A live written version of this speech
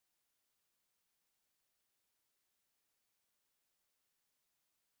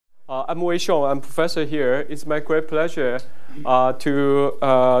I'm Xiong. I'm professor here. It's my great pleasure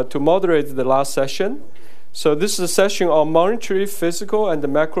to moderate the last session. So this is a session on monetary, fiscal, and the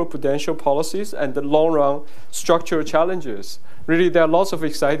macroprudential policies and the long-run structural challenges. Really, there are lots of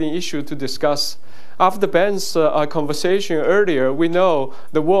exciting issues to discuss. After Ben's conversation earlier, we know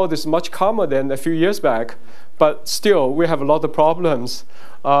the world is much calmer than a few years back, but still we have a lot of problems.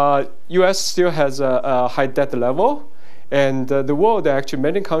 U.S. still has a high debt level. And the world, actually,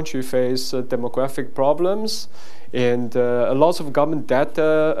 many countries face demographic problems and lots of government debt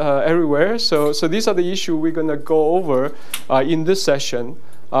everywhere. So these are the issues we're going to go over in this session.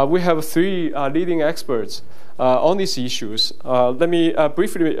 We have three leading experts on these issues. Let me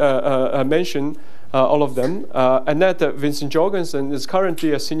briefly mention all of them. Annette Vissing-Jorgensen is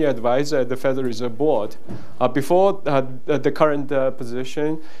currently a senior advisor at the Federal Reserve Board. Before the current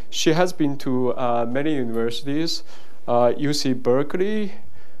position, she has been to many universities. UC Berkeley,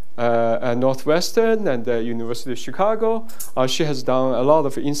 Northwestern, and the University of Chicago. She has done a lot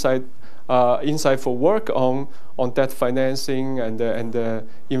of insightful work on debt financing and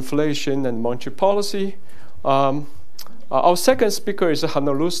inflation and monetary policy. Our second speaker is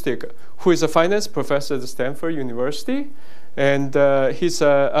Hanno Lustig, who is a finance professor at Stanford University. And he's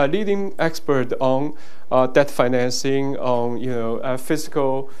a leading expert on debt financing, on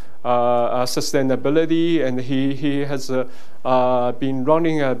fiscal sustainability, and he has been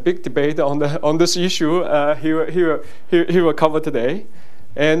running a big debate on this issue. He will cover today.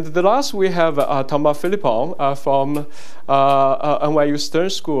 And the last we have Thomas Philippon from NYU Stern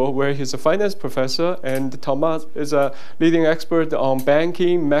School, where he's a finance professor, and Thomas is a leading expert on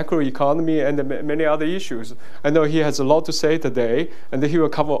banking, macroeconomy, and many other issues. I know he has a lot to say today, and he will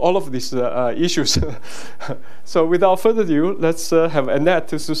cover all of these issues. So without further ado, let's have Annette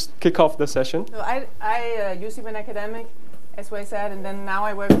to kick off the session. So I used to be an academic, as I said, and then now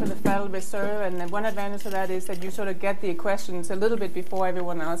I work for the Federal Reserve, and then one advantage of that is that you sort of get the questions a little bit before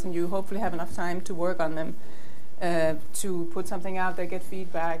everyone else, and you hopefully have enough time to work on them to put something out there, get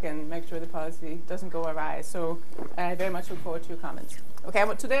feedback, and make sure the policy doesn't go awry. So I very much look forward to your comments. Okay,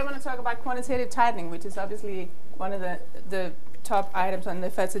 today I want to talk about quantitative tightening, which is obviously one of the top items on the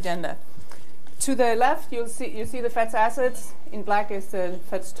Fed's agenda. To the left, you see the Fed's assets. In black is the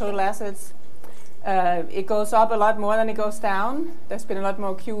Fed's total assets. It goes up a lot more than it goes down. There's been a lot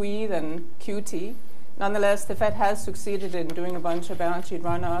more QE than QT. Nonetheless, the Fed has succeeded in doing a bunch of balance sheet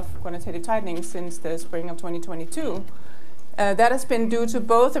runoff, quantitative tightening since the spring of 2022. That has been due to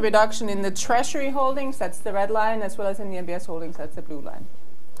both a reduction in the Treasury holdings, that's the red line, as well as in the MBS holdings, that's the blue line.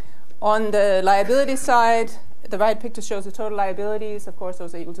 On the liability side, the right picture shows the total liabilities. Of course,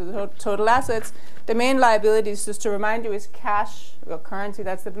 those are equal to the total assets. The main liabilities, just to remind you, is cash or currency,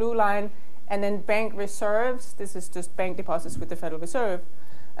 that's the blue line. And then bank reserves, this is just bank deposits with the Federal Reserve.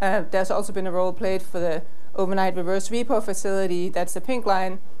 There's also been a role played for the overnight reverse repo facility, that's the pink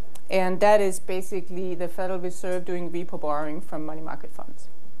line. And that is basically the Federal Reserve doing repo borrowing from money market funds.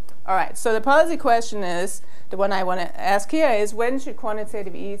 All right, so the policy question is, the one I want to ask here is, when should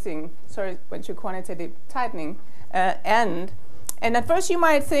quantitative tightening end? And at first you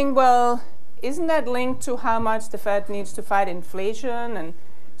might think, well, isn't that linked to how much the Fed needs to fight inflation, and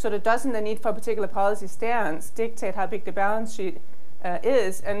sort of doesn't the need for a particular policy stance dictate how big the balance sheet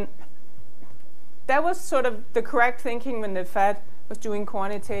is? And that was sort of the correct thinking when the Fed was doing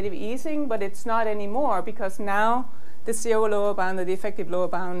quantitative easing, but it's not anymore, because now the zero lower bound or the effective lower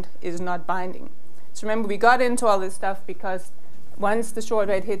bound is not binding. So remember, we got into all this stuff because once the short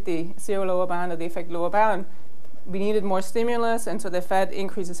rate hit the zero lower bound or the effective lower bound, we needed more stimulus, and so the Fed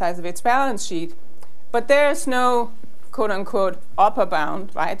increased the size of its balance sheet. But there's no quote-unquote upper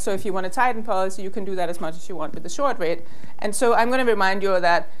bound, right? So if you want to tighten policy, you can do that as much as you want with the short rate. And so I'm going to remind you of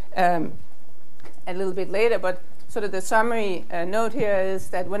that a little bit later, but sort of the summary note here is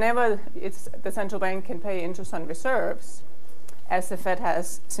that whenever the central bank can pay interest on reserves, as the Fed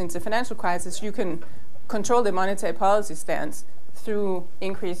has since the financial crisis, you can control the monetary policy stance through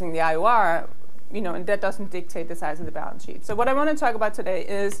increasing the IOR, and that doesn't dictate the size of the balance sheet. So what I want to talk about today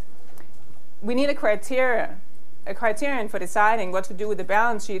is we need a criterion for deciding what to do with the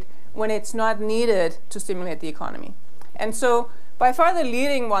balance sheet when it's not needed to stimulate the economy. And so by far the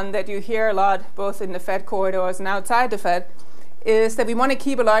leading one that you hear a lot, both in the Fed corridors and outside the Fed, is that we want to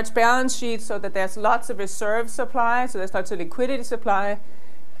keep a large balance sheet so that there's lots of reserve supply, so there's lots of liquidity supply,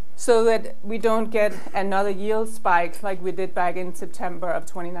 so that we don't get another yield spike like we did back in September of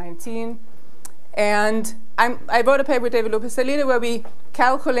 2019. And I wrote a paper with David Lopez-Salida where we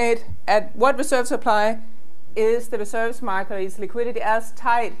calculate at what reserve supply is the reserves market, is liquidity as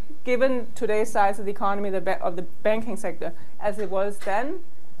tight, given today's size of the economy, of the banking sector, as it was then?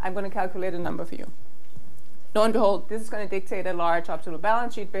 I'm going to calculate a number for you. Lo and behold, this is going to dictate a large optimal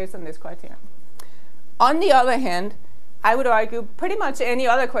balance sheet based on this criterion. On the other hand, I would argue pretty much any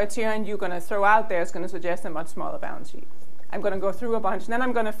other criterion you're going to throw out there is going to suggest a much smaller balance sheet. I'm going to go through a bunch, and then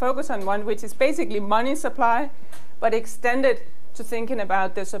I'm going to focus on one which is basically money supply, but extended to thinking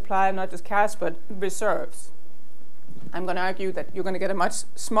about the supply of not just cash, but reserves. I'm going to argue that you're going to get a much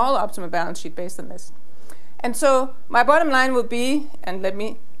smaller optimal balance sheet based on this. And so my bottom line will be, and let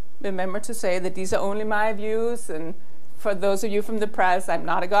me remember to say that these are only my views, and for those of you from the press, I'm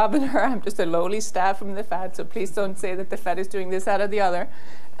not a governor, I'm just a lowly staff from the Fed, so please don't say that the Fed is doing this, that, or the other.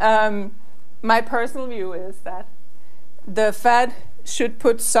 My personal view is that the Fed should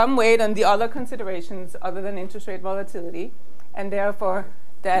put some weight on the other considerations other than interest rate volatility, and therefore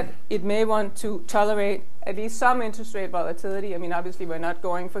that it may want to tolerate at least some interest rate volatility. I mean, obviously we're not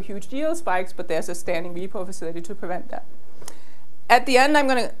going for huge yield spikes, but there's a standing repo facility to prevent that. At the end, I'm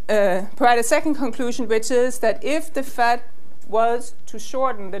going to provide a second conclusion, which is that if the Fed was to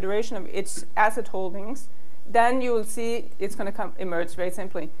shorten the duration of its asset holdings, then you will see it's going to emerge very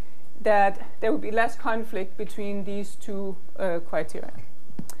simply that there will be less conflict between these two criteria.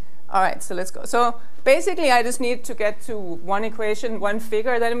 All right, so let's go. So basically, I just need to get to one equation, one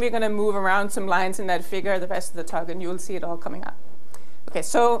figure. Then we're going to move around some lines in that figure, the rest of the talk, and you will see it all coming up. OK,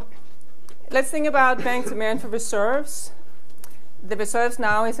 so let's think about bank demand for reserves. The reserves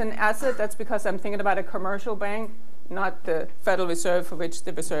now is an asset. That's because I'm thinking about a commercial bank, not the Federal Reserve, for which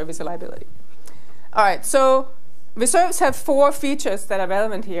the reserve is a liability. All right, so reserves have four features that are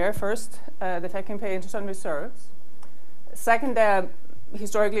relevant here. First, the Fed can pay interest on reserves. Second, there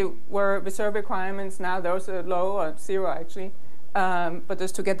historically were reserve requirements. Now those are low, or zero actually, but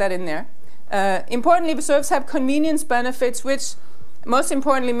just to get that in there. Importantly, reserves have convenience benefits, which most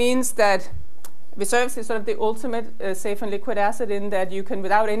importantly means that reserves is sort of the ultimate safe and liquid asset in that you can,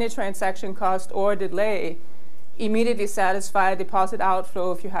 without any transaction cost or delay, immediately satisfy deposit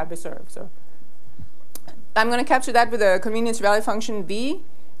outflow if you have reserves. So I'm going to capture that with a convenience value function V,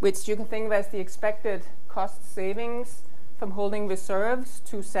 which you can think of as the expected cost savings from holding reserves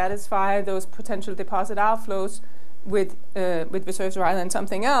to satisfy those potential deposit outflows with reserves rather than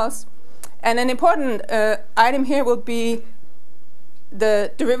something else. And an important item here will be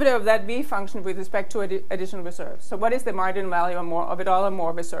the derivative of that V function with respect to additional reserves. So what is the marginal value of it all or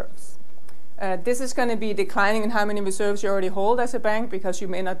more reserves? This is going to be declining in how many reserves you already hold as a bank because you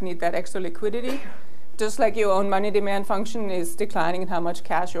may not need that extra liquidity, just like your own money demand function is declining in how much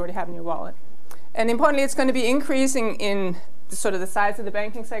cash you already have in your wallet. And importantly, it's going to be increasing in sort of the size of the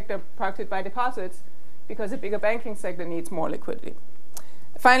banking sector proxied by deposits because a bigger banking sector needs more liquidity.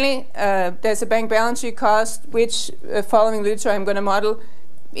 Finally, there's a bank balance sheet cost, which, following literature, I'm going to model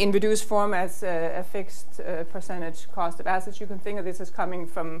in reduced form as a fixed percentage cost of assets. You can think of this as coming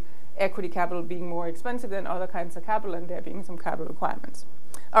from equity capital being more expensive than other kinds of capital, and there being some capital requirements.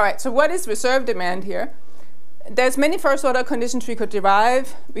 All right, so what is reserve demand here? There's many first-order conditions we could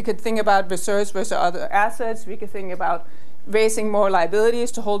derive. We could think about reserves versus other assets. We could think about raising more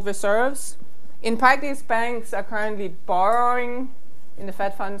liabilities to hold reserves. In practice, banks are currently borrowing in the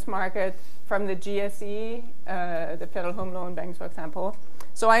Fed funds market from the GSE, the Federal Home Loan Banks, for example.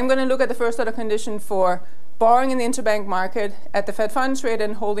 So I'm going to look at the first order condition for borrowing in the interbank market at the Fed funds rate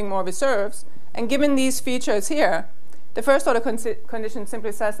and holding more reserves. And given these features here, the first order condition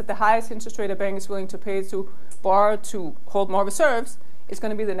simply says that the highest interest rate a bank is willing to pay to borrow to hold more reserves is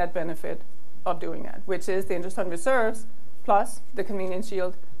going to be the net benefit of doing that, which is the interest on reserves plus the convenience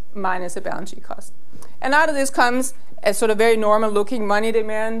yield minus the balance sheet cost. And out of this comes a sort of very normal looking money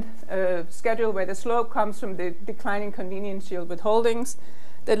demand schedule where the slope comes from the declining convenience yield with holdings.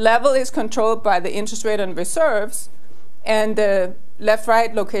 The level is controlled by the interest rate on reserves, and the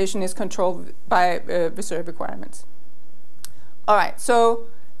left-right location is controlled by reserve requirements. All right, so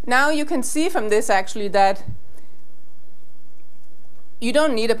now you can see from this actually that you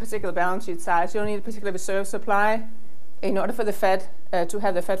don't need a particular balance sheet size. You don't need a particular reserve supply in order for the Fed to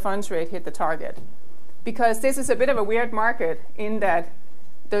have the Fed funds rate hit the target. Because this is a bit of a weird market in that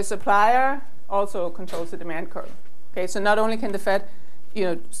the supplier also controls the demand curve. Okay, so not only can the Fed,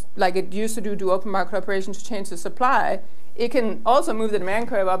 like it used to do open market operations to change the supply, it can also move the demand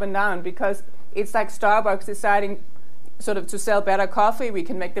curve up and down because it's like Starbucks deciding sort of to sell better coffee. We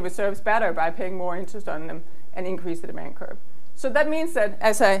can make the reserves better by paying more interest on them and increase the demand curve. So that means that,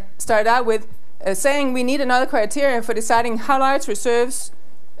 as I started out with, saying we need another criteria for deciding how large reserves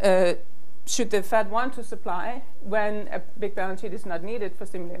should the Fed want to supply when a big balance sheet is not needed for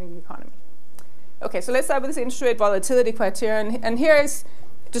stimulating the economy. Okay, so let's start with this interest rate volatility criterion. And here is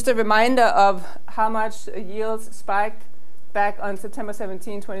just a reminder of how much yields spiked back on September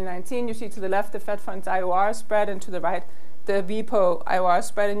 17, 2019. You see to the left the Fed funds IOR spread, and to the right the repo IOR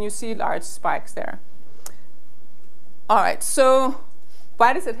spread, and you see large spikes there. All right, so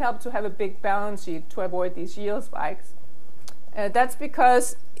why does it help to have a big balance sheet to avoid these yield spikes? That's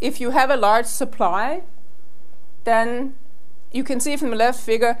because if you have a large supply, then you can see from the left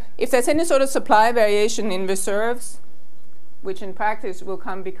figure, if there's any sort of supply variation in reserves, which in practice will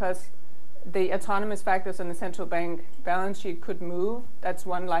come because the autonomous factors on the central bank balance sheet could move. That's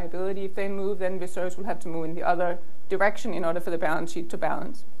one liability. If they move, then reserves will have to move in the other direction in order for the balance sheet to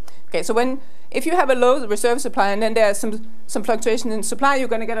balance. Okay, so if you have a low reserve supply and then there's some fluctuation in supply, you're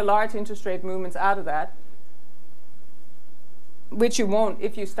going to get a large interest rate movements out of that, which you won't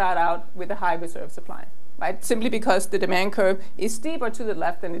if you start out with a high reserve supply, right? Simply because the demand curve is steeper to the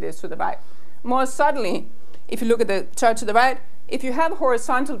left than it is to the right. More subtly, if you look at the chart to the right, if you have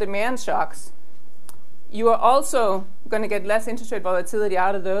horizontal demand shocks, you are also going to get less interest rate volatility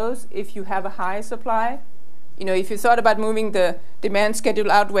out of those if you have a high supply. You know, if you thought about moving the demand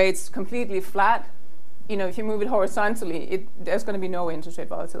schedule out weights completely flat, you know, if you move it horizontally, there's going to be no interest rate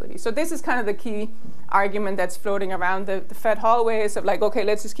volatility. So this is kind of the key argument that's floating around the Fed hallways of like, okay,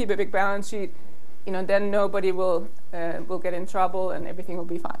 let's just keep a big balance sheet, you know, then nobody will get in trouble and everything will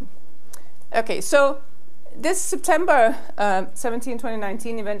be fine. Okay, so this September 17,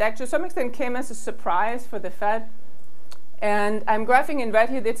 2019 event actually to some extent came as a surprise for the Fed. And I'm graphing in red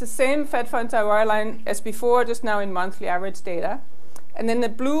here. It's the same Fed funds IOR line as before, just now in monthly average data. And then the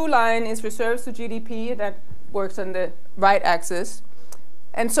blue line is reserves to GDP. That works on the right axis.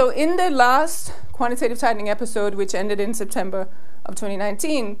 And so in the last quantitative tightening episode, which ended in September of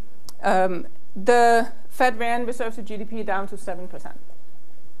 2019, the Fed ran reserves to GDP down to 7%.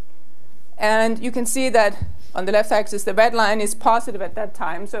 And you can see that on the left axis, the red line is positive at that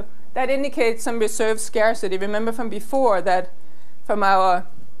time. So that indicates some reserve scarcity. Remember from before that from our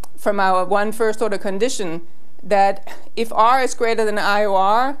one first order condition that if R is greater than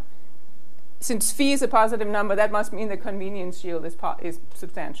IOR, since phi is a positive number, that must mean the convenience yield is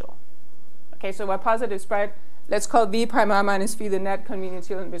substantial. Okay, so a positive spread, let's call V prime R minus phi the net convenience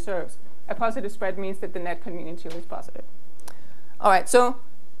yield in reserves. A positive spread means that the net convenience yield is positive. All right, so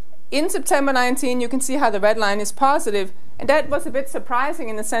in September 19, you can see how the red line is positive. And that was a bit surprising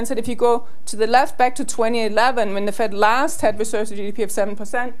in the sense that if you go to the left back to 2011, when the Fed last had reserves to GDP of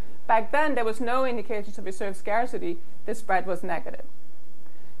 7%, back then there was no indications of reserve scarcity. The spread was negative.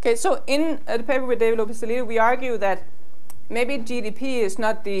 Okay, so in the paper with David Lopez-Toledo, we argue that maybe GDP is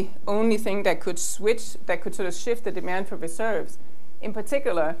not the only thing that could switch, that could sort of shift the demand for reserves. In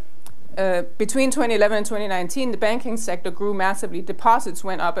particular, between 2011 and 2019, the banking sector grew massively. Deposits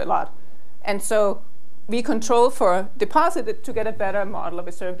went up a lot. And so we control for deposit to get a better model of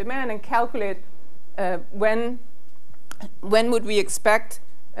reserve demand and calculate when would we expect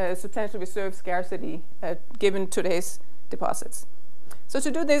substantial reserve scarcity given today's deposits. So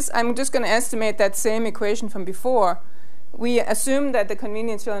to do this, I'm just going to estimate that same equation from before. We assume that the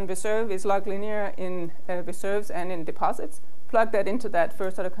convenience yield in reserve is log linear in reserves and in deposits. Plug that into that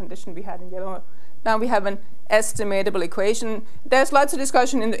first order condition we had in yellow. Now we have an estimatable equation. There's lots of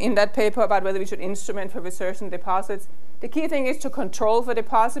discussion in that paper about whether we should instrument for reserves and deposits. The key thing is to control for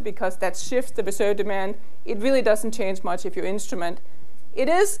deposit because that shifts the reserve demand. It really doesn't change much if you instrument. It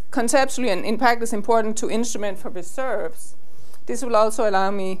is conceptually and in practice important to instrument for reserves. This will also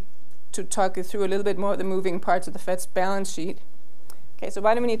allow me to talk you through a little bit more of the moving parts of the Fed's balance sheet. Okay, so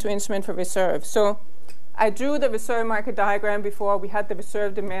why do we need to instrument for reserves? So I drew the reserve market diagram before. We had the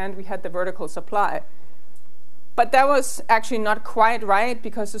reserve demand, we had the vertical supply. But that was actually not quite right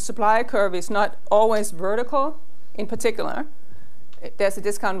because the supply curve is not always vertical. In particular, there's a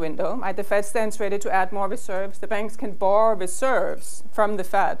discount window. Right? The Fed stands ready to add more reserves. The banks can borrow reserves from the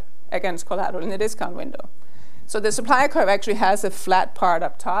Fed against collateral in the discount window. So the supply curve actually has a flat part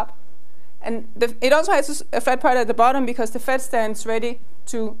up top. And it also has a flat part at the bottom because the Fed stands ready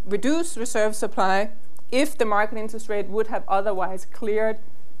to reduce reserve supply if the market interest rate would have otherwise cleared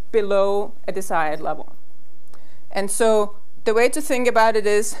below a desired level. And so the way to think about it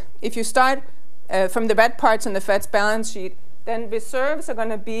is if you start from the red parts on the Fed's balance sheet, then reserves are going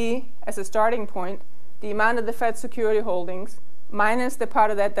to be, as a starting point, the amount of the Fed security holdings minus the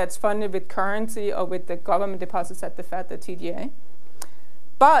part of that that's funded with currency or with the government deposits at the Fed, the TDA.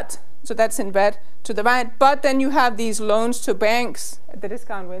 But, so that's in red to the right, but then you have these loans to banks at the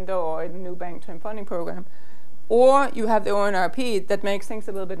discount window or in the new bank term funding program, or you have the ONRP that makes things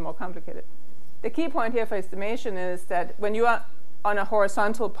a little bit more complicated. The key point here for estimation is that when you are on a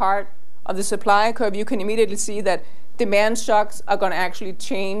horizontal part of the supply curve, you can immediately see that demand shocks are going to actually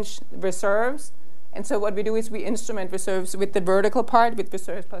change reserves, And so what we do is we instrument reserves with the vertical part with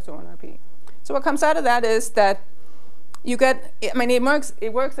reserves plus ONRP. So what comes out of that is that you get, I mean,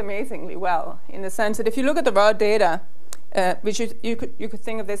 it works amazingly well in the sense that if you look at the raw data, which you could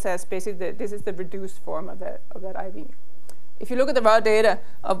think of this as basically this is the reduced form of that IV. If you look at the raw data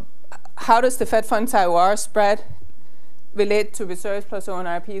of how does the Fed funds IOR spread relate to reserves plus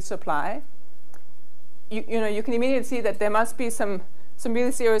ONRP supply, you can immediately see that there must be some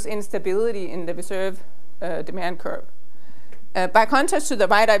really serious instability in the reserve demand curve. By contrast to the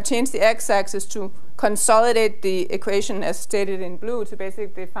right, I've changed the x-axis to consolidate the equation as stated in blue to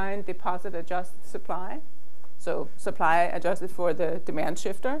basically define deposit adjusted supply. So supply adjusted for the demand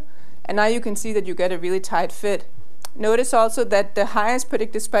shifter. And now you can see that you get a really tight fit. Notice also that the highest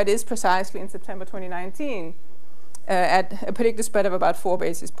predicted spread is precisely in September 2019 at a predicted spread of about 4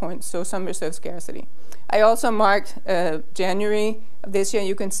 basis points, so some reserve scarcity. I also marked January of this year.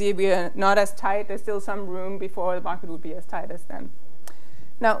 You can see we are not as tight. There's still some room before the market would be as tight as then.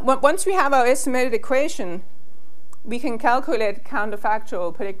 Now, once we have our estimated equation, we can calculate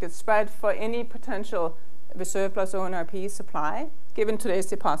counterfactual predicted spread for any potential reserve plus ONRP supply given today's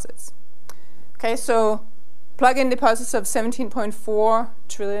deposits. Okay, so plug in deposits of 17.4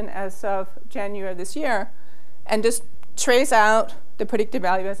 trillion as of January of this year, and just trace out the predicted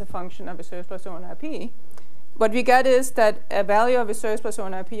value as a function of reserves plus ONRP. What we get is that a value of reserves plus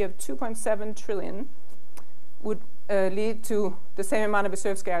ONRP of 2.7 trillion would lead to the same amount of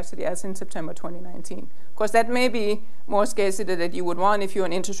reserve scarcity as in September 2019. Of course, that may be more scarcity that you would want if you're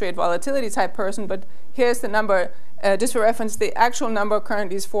an interest rate volatility type person, but here's the number. Just for reference, the actual number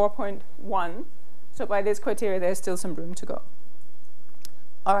currently is 4.1. So by this criteria, there's still some room to go.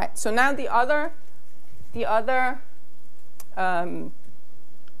 All right, so now the other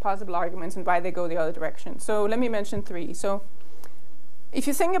possible arguments and why they go the other direction. So let me mention 3. So if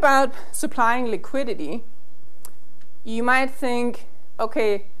you think about supplying liquidity, you might think,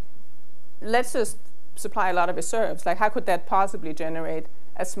 okay, let's just supply a lot of reserves. Like, how could that possibly generate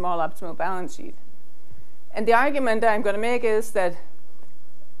a small optimal balance sheet? And the argument that I'm going to make is that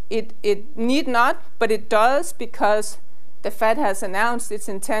it need not, but it does, because the Fed has announced its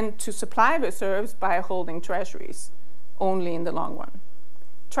intent to supply reserves by holding treasuries only in the long run.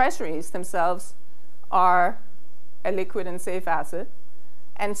 Treasuries themselves are a liquid and safe asset.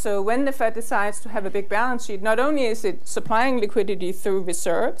 And so when the Fed decides to have a big balance sheet, not only is it supplying liquidity through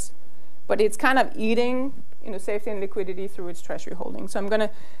reserves, but it's kind of eating safety and liquidity through its treasury holding. So I'm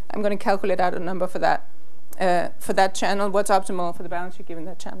gonna calculate out a number for that channel, what's optimal for the balance sheet given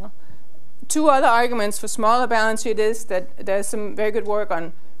that channel. 2 other arguments for smaller balance sheet is that there's some very good work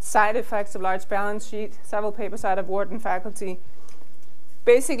on side effects of large balance sheet, several papers out of Wharton faculty,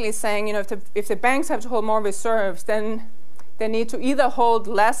 basically saying, if the banks have to hold more reserves, then they need to either hold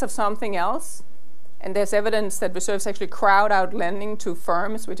less of something else, and there's evidence that reserves actually crowd out lending to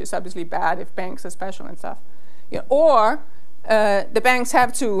firms, which is obviously bad if banks are special and stuff, or the banks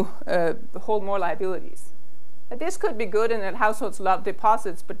have to hold more liabilities. This could be good in that households love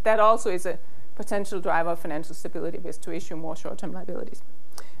deposits, but that also is a potential driver of financial stability risk to issue more short-term liabilities.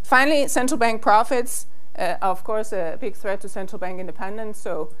 Finally, central bank profits, of course, a big threat to central bank independence.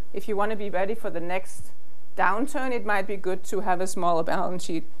 So if you want to be ready for the next downturn, it might be good to have a smaller balance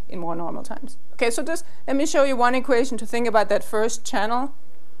sheet in more normal times. Okay, so just let me show you one equation to think about that first channel.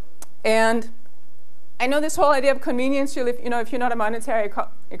 And I know this whole idea of convenience shield, if you're not a monetary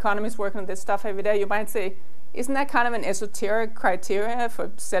economist working on this stuff every day, you might say, isn't that kind of an esoteric criteria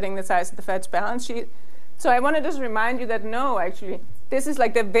for setting the size of the Fed's balance sheet? So I want to just remind you that no, actually, this is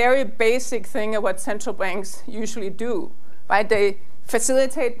like the very basic thing of what central banks usually do, right? They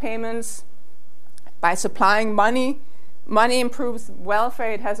facilitate payments by supplying money. Money improves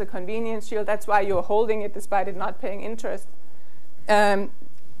welfare. It has a convenience shield. That's why you're holding it despite it not paying interest.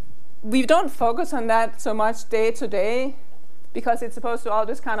 We don't focus on that so much day to day because it's supposed to all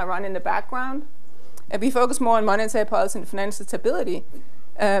just kind of run in the background. We focus more on monetary policy and financial stability.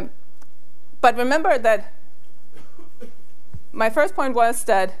 But remember that my first point was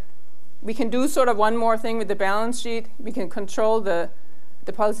that we can do sort of one more thing with the balance sheet. We can control the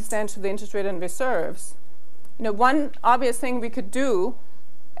policy stance to the interest rate and reserves. One obvious thing we could do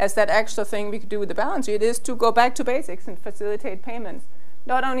as that extra thing we could do with the balance sheet is to go back to basics and facilitate payments,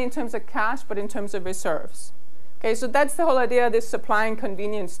 not only in terms of cash, but in terms of reserves. Okay, so that's the whole idea of this supplying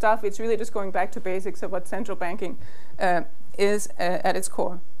convenience stuff. It's really just going back to basics of what central banking is at its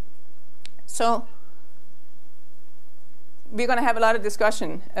core. So we're going to have a lot of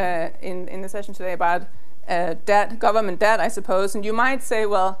discussion in the session today about debt, government debt, I suppose. And you might say,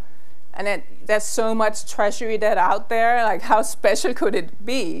 well, Annette, there's so much treasury debt out there. Like, how special could it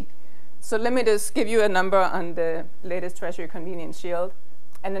be? So let me just give you a number on the latest Treasury convenience yield,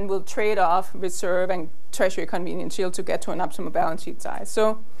 and then we'll trade off reserve and Treasury convenience yield to get to an optimal balance sheet size.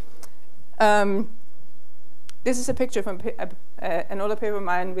 So this is a picture from an older paper of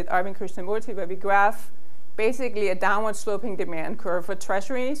mine with Arvind Krishnamurti, where we graph basically a downward sloping demand curve for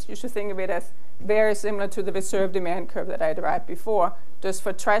treasuries. You should think of it as very similar to the reserve demand curve that I derived before, just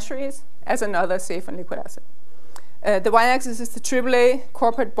for treasuries as another safe and liquid asset. The y-axis is the AAA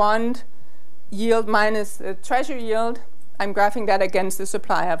corporate bond yield minus the treasury yield. I'm graphing that against the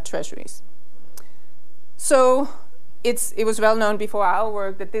supply of treasuries. So it was well known before our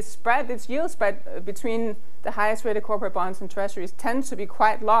work that this spread, this yield spread between the highest rated corporate bonds and treasuries tends to be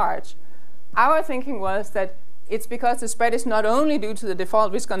quite large. Our thinking was that it's because the spread is not only due to the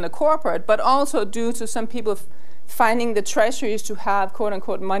default risk on the corporate, but also due to some people finding the treasuries to have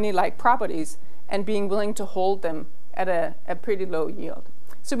quote-unquote money-like properties and being willing to hold them at a pretty low yield.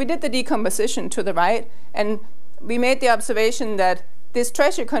 So we did the decomposition to the right, and we made the observation that this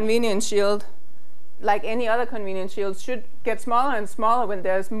treasury convenience yield, like any other convenience yield, should get smaller and smaller when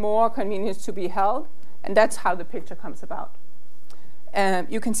there's more convenience to be held, and that's how the picture comes about.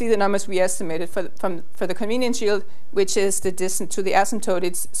 You can see the numbers we estimated for the convenience yield, which is the distance to the asymptote.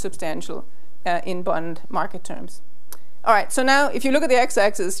 It's substantial in bond market terms. All right, so now if you look at the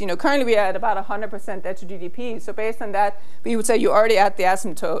x-axis, currently we are at about 100% debt to GDP. So based on that, we would say you're already at the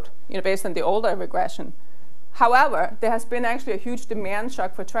asymptote, based on the older regression. However, there has been actually a huge demand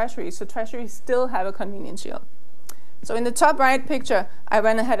shock for treasuries, so treasuries still have a convenience yield. So in the top right picture, I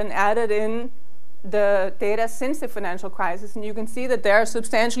went ahead and added in the data since the financial crisis, and you can see that they're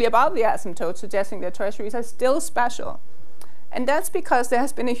substantially above the asymptote, suggesting that treasuries are still special. And that's because there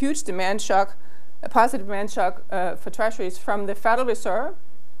has been a huge demand shock, a positive demand shock for treasuries from the Federal Reserve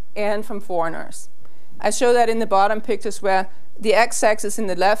and from foreigners. I show that in the bottom pictures where the x-axis in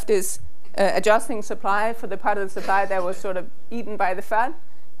the left is adjusting supply for the part of the supply that was sort of eaten by the Fed,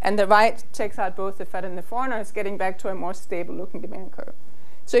 and the right takes out both the Fed and the foreigners, getting back to a more stable looking demand curve.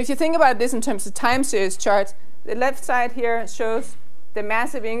 So if you think about this in terms of time series charts, the left side here shows the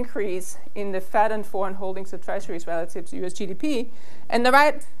massive increase in the Fed and foreign holdings of treasuries relative to US GDP. And the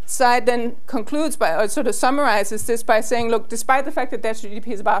right side then concludes by, or sort of summarizes this by saying, look, despite the fact that debt to GDP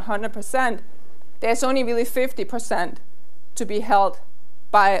is about 100%, there's only really 50% to be held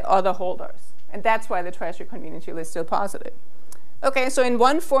by other holders. And that's why the treasury convenience yield is still positive. Okay, so in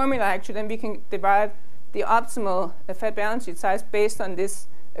one formula, actually, then we can derive the optimal Fed balance sheet size based on this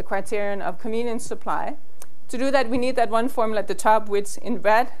criterion of convenience supply. To do that, we need that one formula at the top, which in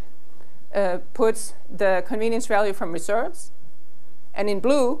red puts the convenience value from reserves, and in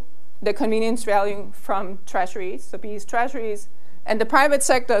blue, the convenience value from treasuries. So B is treasuries, and the private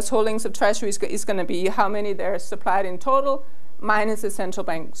sector's holdings of treasuries is going to be how many they're supplied in total minus the central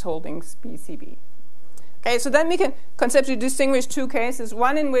bank's holdings, BCB. Okay, so then we can conceptually distinguish two cases,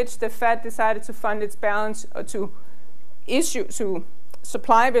 one in which the Fed decided to fund its balance, or to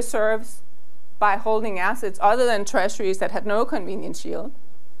supply reserves by holding assets other than treasuries that had no convenience yield.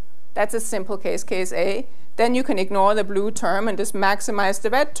 That's a simple case, case A. Then you can ignore the blue term and just maximize the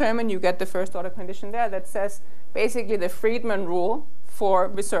red term, and you get the first order condition there that says basically the Friedman rule for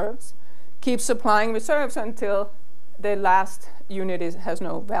reserves. Keep supplying reserves until the last unit has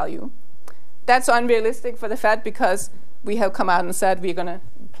no value. That's unrealistic for the Fed because we have come out and said we're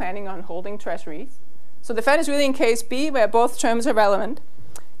planning on holding treasuries. So the Fed is really in case B, where both terms are relevant.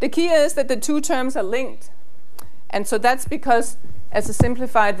 The key is that the two terms are linked. And so that's because, as a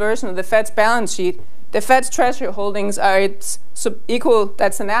simplified version of the Fed's balance sheet, the Fed's treasury holdings are its equal,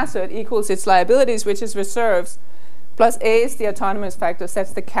 that's an asset, equals its liabilities, which is reserves, plus A is the autonomous factors,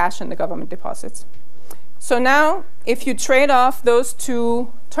 that's the cash and the government deposits. So now, if you trade off those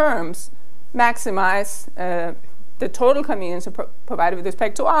two terms, maximize the total convenience provided with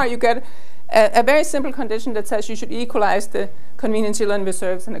respect to R, you get a very simple condition that says you should equalize the convenience yield on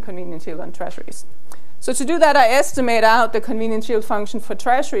reserves and the convenience yield on treasuries. So to do that, I estimate out the convenience yield function for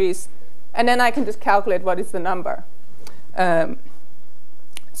treasuries, and then I can just calculate what is the number.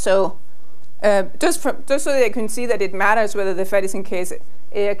 Just so that you can see that it matters whether the Fed is in case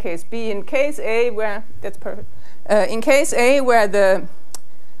A or case B. In case A, where that's perfect. In case A, where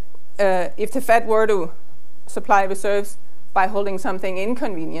if the Fed were to supply reserves by holding something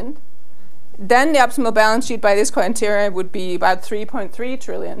inconvenient, then the optimal balance sheet by this criteria would be about 3.3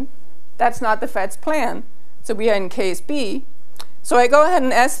 trillion. That's not the Fed's plan. So we are in case B. So I go ahead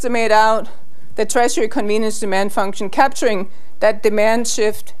and estimate out the treasury convenience demand function, capturing that demand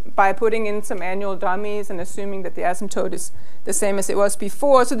shift by putting in some annual dummies and assuming that the asymptote is the same as it was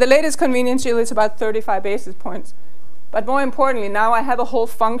before. So the latest convenience yield is about 35 basis points. But more importantly, now I have a whole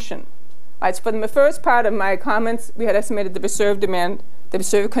function. Right, so for the first part of my comments, we had estimated the reserve demand, the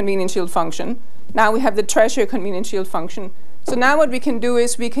reserve convenience yield function. Now we have the treasury convenience yield function. So now what we can do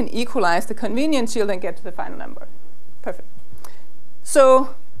is we can equalize the convenience yield and get to the final number. Perfect.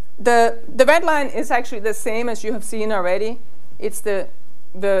 So the red line is actually the same as you have seen already. It's the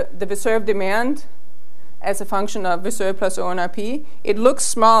reserve demand as a function of reserve plus ONRP. It looks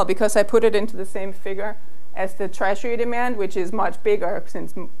small because I put it into the same figure as the treasury demand, which is much bigger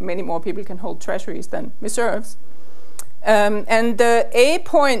since many more people can hold treasuries than reserves. And the A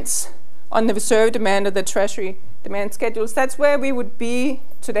points on the reserve demand of the treasury demand schedules, that's where we would be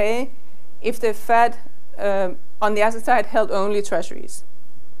today if the Fed on the asset side held only treasuries.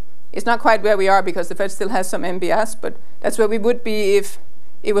 It's not quite where we are because the Fed still has some MBS, but that's where we would be if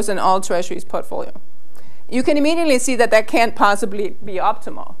it was an all treasuries portfolio. You can immediately see that that can't possibly be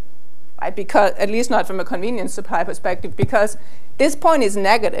optimal, right? Because, at least not from a convenience supply perspective, because this point is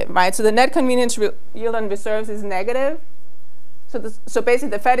negative, right? So the net convenience yield on reserves is negative. So basically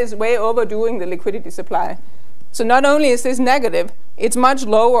the Fed is way overdoing the liquidity supply. So not only is this negative, it's much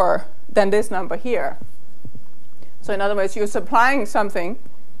lower than this number here. So in other words, you're supplying something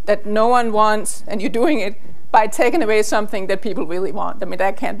that no one wants, and you're doing it by taking away something that people really want. I mean,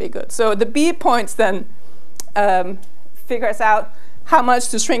 that can't be good. So the B points then figures out how much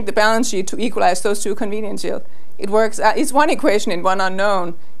to shrink the balance sheet to equalize those two convenience yields. It works out, it's one equation in one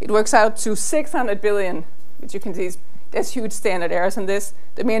unknown. It works out to 600 billion, which you can see there's huge standard errors in this.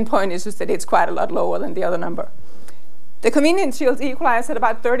 The main point is just that it's quite a lot lower than the other number. The convenience yields equalize at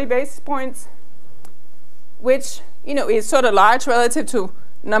about 30 basis points, which is sort of large relative to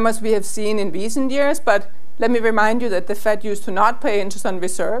numbers we have seen in recent years. But let me remind you that the Fed used to not pay interest on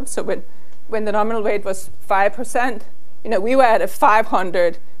reserves. So when the nominal rate was 5%, we were at a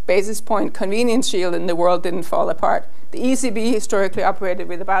 500 basis point convenience yield and the world didn't fall apart. The ECB historically operated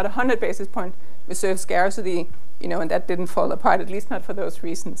with about 100 basis point reserve scarcity, and that didn't fall apart, at least not for those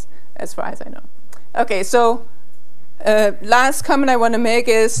reasons, as far as I know. Okay, so last comment I want to make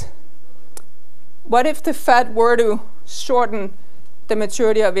is, what if the Fed were to shorten the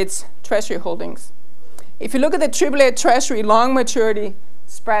maturity of its treasury holdings? If you look at the AAA treasury long maturity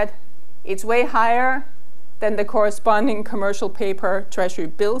spread, it's way higher than the corresponding commercial paper treasury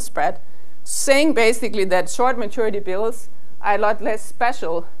bill spread, saying basically that short maturity bills are a lot less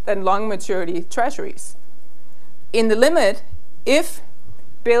special than long maturity treasuries. In the limit, if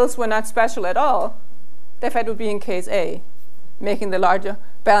bills were not special at all, the Fed would be in case A, making the larger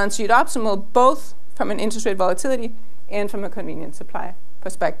balance sheet optimal both from an interest rate volatility and from a convenience supply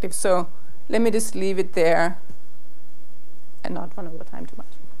perspective. So let me just leave it there and not run over time too much.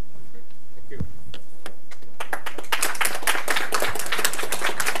 Thank you.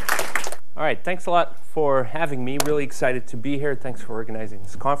 All right, thanks a lot for having me. Really excited to be here. Thanks for organizing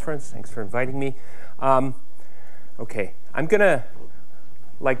this conference. Thanks for inviting me. Okay, I'm going to,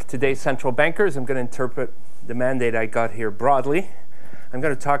 like today's central bankers, I'm going to interpret the mandate I got here broadly. I'm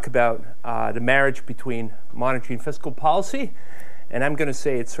going to talk about the marriage between monetary and fiscal policy, and I'm going to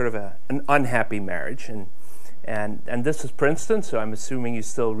say it's sort of an unhappy marriage. And this is Princeton, so I'm assuming you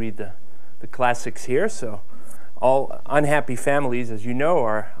still read the classics here. So all unhappy families, as you know,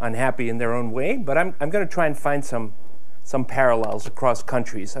 are unhappy in their own way. But I'm going to try and find some parallels across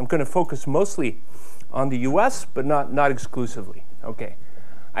countries. I'm going to focus mostly on the US, but not exclusively. Okay.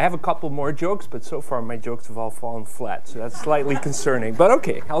 I have a couple more jokes, but so far my jokes have all fallen flat, so that's slightly concerning. But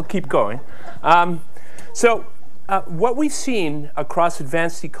okay, I'll keep going. What we've seen across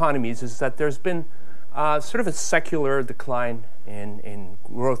advanced economies is that there's been sort of a secular decline in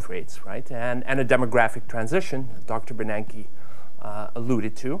growth rates, right? And a demographic transition, Dr. Bernanke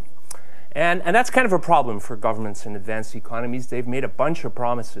alluded to. And that's kind of a problem for governments in advanced economies. They've made a bunch of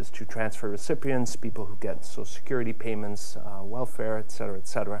promises to transfer recipients, people who get Social Security payments, welfare, et cetera, et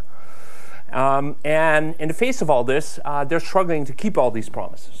cetera. And in the face of all this, they're struggling to keep all these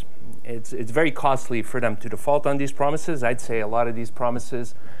promises. It's very costly for them to default on these promises. I'd say a lot of these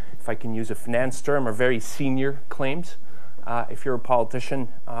promises, if I can use a finance term, are very senior claims. If you're a politician,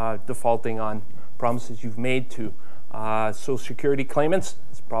 defaulting on promises you've made to Social Security claimants,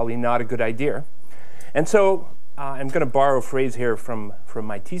 it's probably not a good idea. And so I'm going to borrow a phrase here from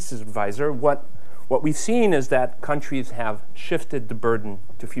my thesis advisor. What we've seen is that countries have shifted the burden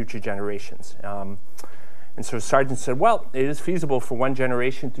to future generations. And so Sargent said, well, it is feasible for one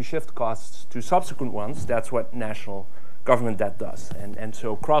generation to shift costs to subsequent ones. That's what national government debt does. And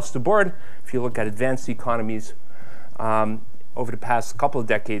so across the board, if you look at advanced economies, over the past couple of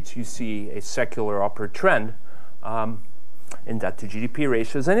decades, you see a secular upward trend in debt to GDP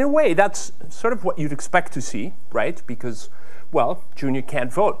ratios. And in a way, that's sort of what you'd expect to see, right? Because, well, Junior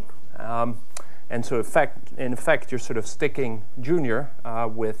can't vote. And so in effect, you're sort of sticking junior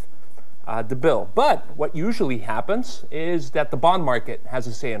with the bill. But what usually happens is that the bond market has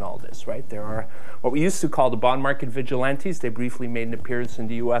a say in all this, right? There are what we used to call the bond market vigilantes. They briefly made an appearance in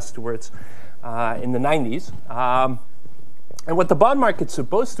the US towards in the 90s. And what the bond market's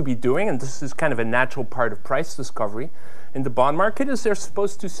supposed to be doing, and this is kind of a natural part of price discovery in the bond market, is they're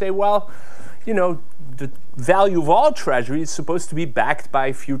supposed to say, well, you know, the value of all treasury is supposed to be backed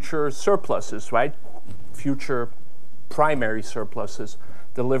by future surpluses, right? Future primary surpluses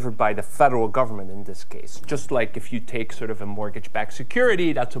delivered by the federal government in this case. Just like if you take sort of a mortgage-backed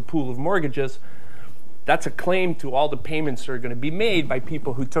security, that's a pool of mortgages. That's a claim to all the payments that are going to be made by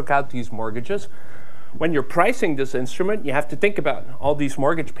people who took out these mortgages. When you're pricing this instrument, you have to think about all these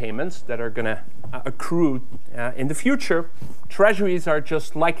mortgage payments that are going to accrue in the future. Treasuries are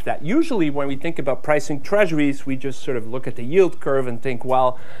just like that. Usually when we think about pricing treasuries, we just sort of look at the yield curve and think,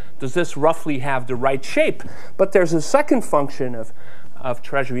 well, does this roughly have the right shape? But there's a second function of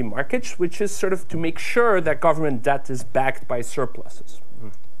treasury markets, which is sort of to make sure that government debt is backed by surpluses.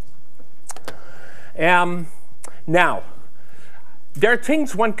 Now, there are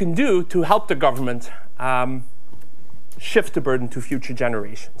things one can do to help the government shift the burden to future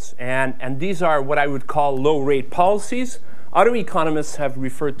generations. And these are what I would call low-rate policies. Other economists have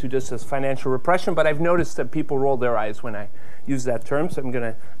referred to this as financial repression, but I've noticed that people roll their eyes when I use that term, so I'm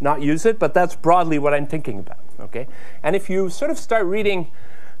going to not use it. But that's broadly what I'm thinking about. Okay? And if you sort of start reading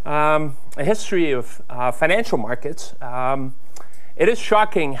a history of financial markets, it is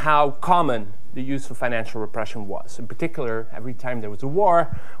shocking how common the use of financial repression was. In particular, every time there was a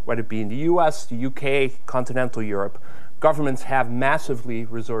war, whether it be in the US, the UK, continental Europe, governments have massively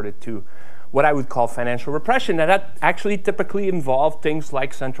resorted to what I would call financial repression. And that actually typically involved things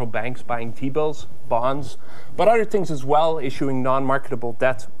like central banks buying T-bills, bonds, but other things as well, issuing non-marketable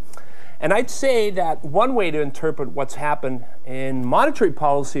debt. And I'd say that one way to interpret what's happened in monetary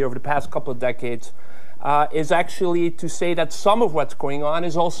policy over the past couple of decades is actually to say that some of what's going on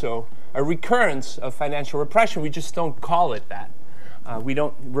is also a recurrence of financial repression. We just don't call it that. We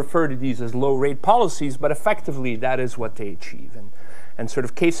don't refer to these as low-rate policies, but effectively that is what they achieve. And sort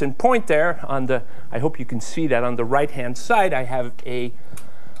of case in point there, on the, I hope you can see that on the right-hand side, I have a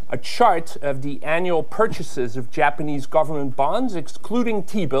chart of the annual purchases of Japanese government bonds, excluding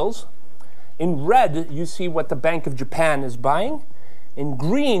T-bills. In red, you see what the Bank of Japan is buying. In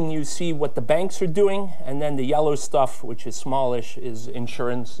green, you see what the banks are doing, and then the yellow stuff, which is smallish, is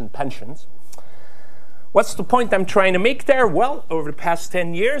insurance and pensions. What's the point I'm trying to make there? Well, over the past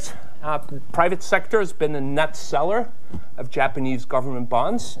 10 years, the private sector has been a net seller of Japanese government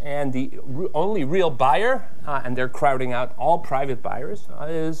bonds, and the only real buyer, and they're crowding out all private buyers,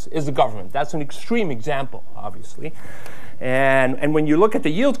 is the government. That's an extreme example, obviously. And when you look at the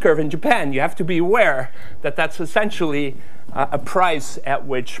yield curve in Japan, you have to be aware that that's essentially a price at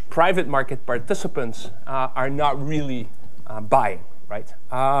which private market participants are not really buying, right?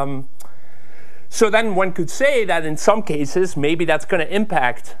 So then one could say that in some cases, maybe that's going to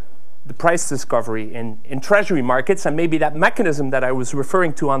impact the price discovery in treasury markets, and maybe that mechanism that I was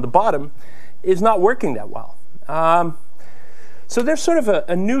referring to on the bottom is not working that well. So there's sort of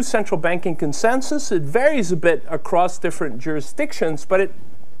a new central banking consensus. It varies a bit across different jurisdictions, but it's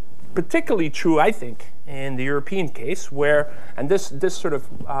particularly true, I think, in the European case, where, and this sort of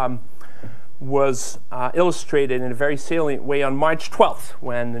was illustrated in a very salient way on March 12th,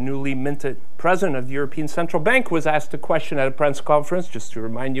 when the newly minted president of the European Central Bank was asked a question at a press conference. Just to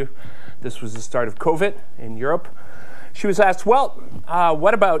remind you, this was the start of COVID in Europe. She was asked, well,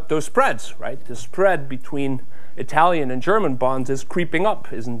 what about those spreads, right? The spread between Italian and German bonds is creeping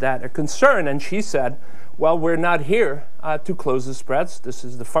up. Isn't that a concern? And she said, well, we're not here to close the spreads. This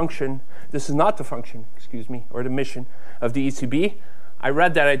is the function. This is not the function, excuse me, or the mission of the ECB. I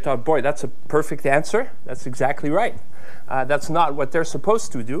read that. I thought, boy, that's a perfect answer. That's exactly right. That's not what they're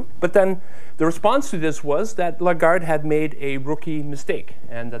supposed to do. But then the response to this was that Lagarde had made a rookie mistake,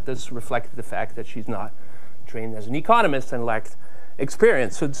 and that this reflected the fact that she's not trained as an economist and lacked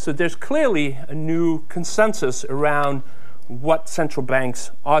experience. So there's clearly a new consensus around what central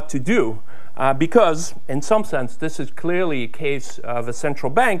banks ought to do, because in some sense this is clearly a case of a central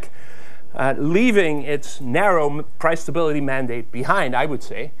bank leaving its narrow price stability mandate behind, I would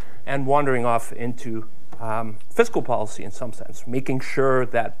say, and wandering off into fiscal policy in some sense, making sure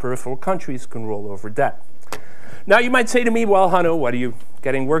that peripheral countries can roll over debt. Now you might say to me, well, Hanno, what are you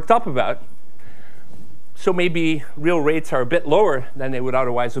getting worked up about? So maybe real rates are a bit lower than they would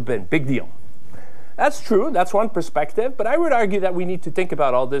otherwise have been. Big deal. That's true. That's one perspective. But I would argue that we need to think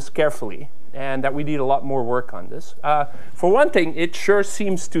about all this carefully and that we need a lot more work on this. For one thing, it sure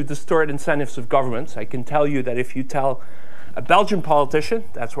seems to distort incentives of governments. I can tell you that if you tell a Belgian politician,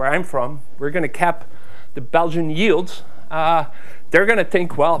 that's where I'm from, we're going to cap the Belgian yields, they're going to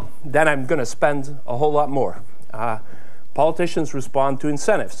think, well, then I'm going to spend a whole lot more. Politicians respond to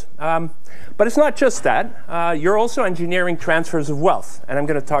incentives. But it's not just that. You're also engineering transfers of wealth, and I'm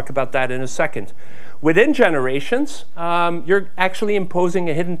going to talk about that in a second. Within generations, you're actually imposing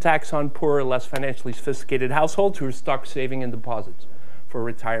a hidden tax on poorer, less financially sophisticated households who are stuck saving in deposits for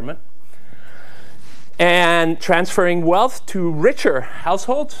retirement. And transferring wealth to richer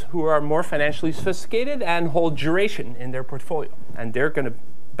households who are more financially sophisticated and hold duration in their portfolio. And they're going to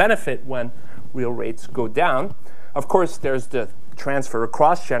benefit when real rates go down. Of course, there's the transfer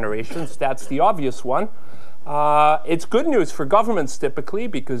across generations. That's the obvious one. It's good news for governments typically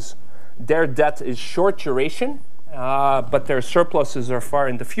because their debt is short duration, but their surpluses are far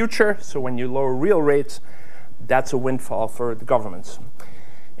in the future. So when you lower real rates, that's a windfall for the governments.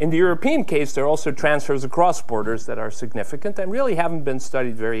 In the European case, there are also transfers across borders that are significant and really haven't been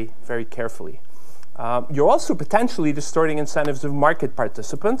studied very, very carefully. You're also potentially distorting incentives of market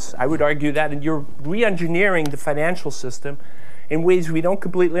participants. I would argue that you're re-engineering the financial system in ways we don't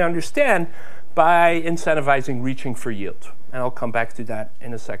completely understand by incentivizing reaching for yield. And I'll come back to that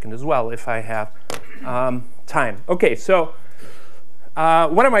in a second as well if I have time. OK, so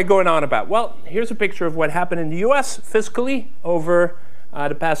what am I going on about? Well, here's a picture of what happened in the US fiscally over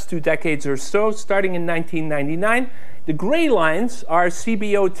the past 2 decades or so, starting in 1999. The gray lines are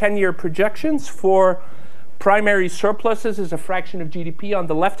CBO 10-year projections for primary surpluses as a fraction of GDP on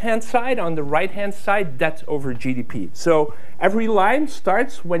the left-hand side. On the right-hand side, debt over GDP. So every line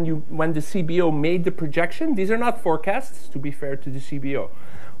starts when the CBO made the projection. These are not forecasts, to be fair to the CBO.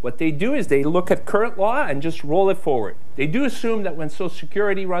 What they do is they look at current law and just roll it forward. They do assume that when Social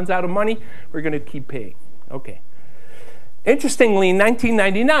Security runs out of money, we're going to keep paying. OK. Interestingly, in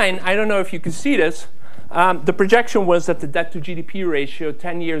 1999, I don't know if you can see this, the projection was that the debt to GDP ratio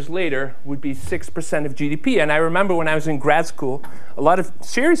 10 years later would be 6% of GDP. And I remember when I was in grad school, a lot of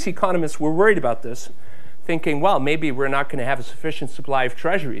serious economists were worried about this, thinking, well, maybe we're not going to have a sufficient supply of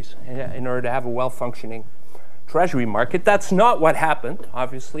treasuries in order to have a well-functioning treasury market. That's not what happened,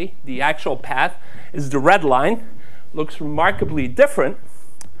 obviously. The actual path is the red line. Looks remarkably different.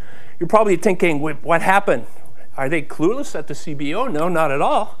 You're probably thinking, what happened? Are they clueless at the CBO? No, not at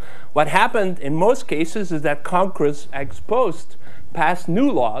all. What happened in most cases is that Congress ex post passed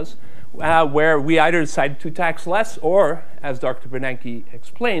new laws where we either decided to tax less or, as Dr. Bernanke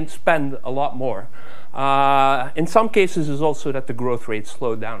explained, spend a lot more. In some cases, is also that the growth rate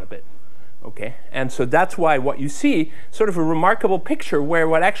slowed down a bit. Okay, and so that's why what you see, sort of a remarkable picture where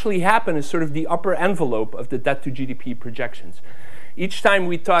what actually happened is sort of the upper envelope of the debt to GDP projections. Each time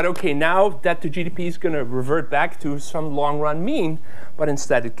we thought, OK, now debt to GDP is going to revert back to some long-run mean, but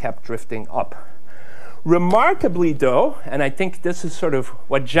instead it kept drifting up. Remarkably, though, and I think this is sort of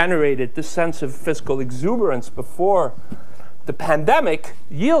what generated this sense of fiscal exuberance before the pandemic,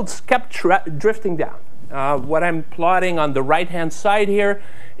 yields kept drifting down. What I'm plotting on the right-hand side here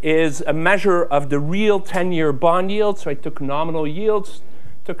is a measure of the real 10-year bond yield. So I took nominal yields,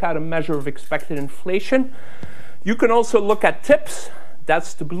 took out a measure of expected inflation. You can also look at TIPS.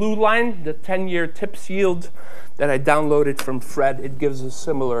 That's the blue line, the 10-year TIPS yield that I downloaded from Fred. It gives a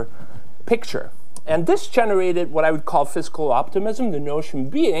similar picture. And this generated what I would call fiscal optimism, the notion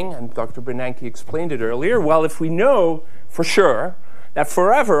being, and Dr. Bernanke explained it earlier, well, if we know for sure that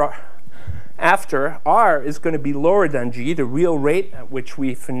forever after R is going to be lower than G, the real rate at which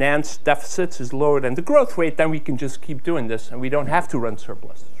we finance deficits is lower than the growth rate, then we can just keep doing this and we don't have to run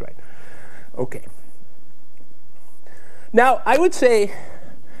surpluses, right? OK. Now, I would say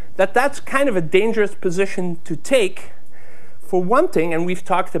that that's kind of a dangerous position to take. For one thing, and we've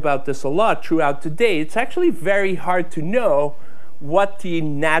talked about this a lot throughout today, it's actually very hard to know what the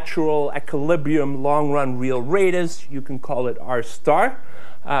natural equilibrium long-run real rate is. You can call it R star.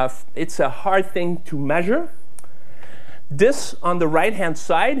 It's a hard thing to measure. This, on the right-hand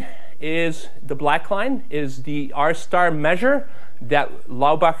side, is the black line, is the R star measure that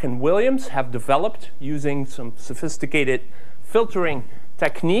Laubach and Williams have developed using some sophisticated filtering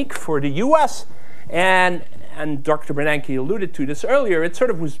technique for the US. And Dr. Bernanke alluded to this earlier. It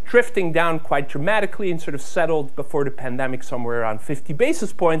sort of was drifting down quite dramatically and sort of settled before the pandemic somewhere around 50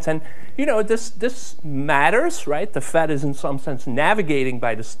 basis points. And you know, this matters, right? The Fed is in some sense navigating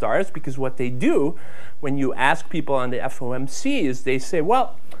by the stars, because what they do when you ask people on the FOMC is they say,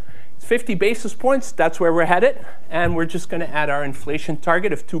 well, 50 basis points, that's where we're headed, and we're just going to add our inflation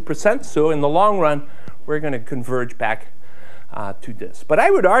target of 2%. So in the long run, we're going to converge back to this. But I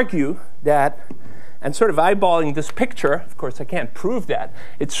would argue that, and sort of eyeballing this picture, of course I can't prove that,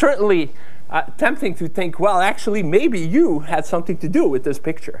 it's certainly tempting to think, well, actually maybe you had something to do with this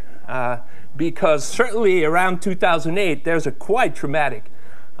picture. Because certainly around 2008 there's a quite dramatic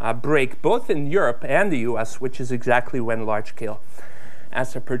break both in Europe and the US, which is exactly when large-scale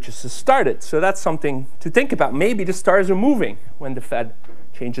asset purchases started. So that's something to think about. Maybe the stars are moving when the Fed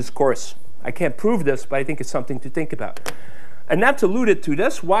changes course. I can't prove this, but I think it's something to think about. Annette alluded to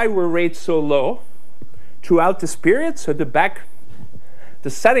this. Why were rates so low throughout this period? So the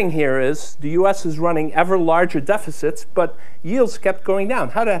setting here is the US is running ever larger deficits, but yields kept going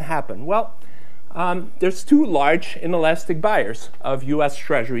down. How did that happen? Well, there's two large inelastic buyers of US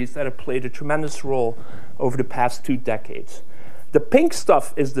Treasuries that have played a tremendous role over the past 2 decades. The pink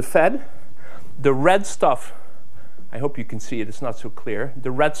stuff is the Fed. The red stuff, I hope you can see it, it's not so clear. The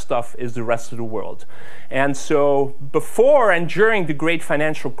red stuff is the rest of the world. And so before and during the great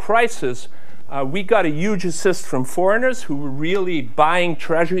financial crisis, we got a huge assist from foreigners who were really buying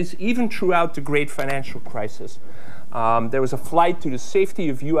treasuries even throughout the great financial crisis. There was a flight to the safety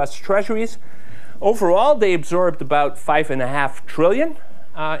of US Treasuries. Overall, they absorbed about $5.5 trillion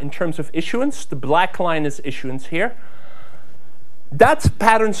in terms of issuance. The black line is issuance here. That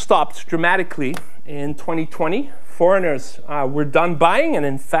pattern stopped dramatically in 2020. Foreigners were done buying, and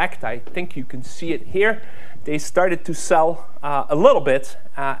in fact, I think you can see it here. They started to sell a little bit,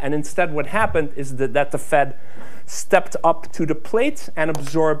 and instead what happened is that the Fed stepped up to the plate and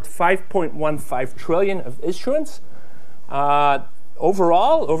absorbed $5.15 trillion of issuance.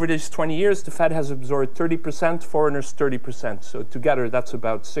 Overall, over these 20 years, the Fed has absorbed 30%, foreigners 30%. So together, that's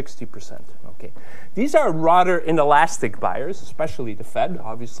about 60%. Okay. These are rather inelastic buyers, especially the Fed,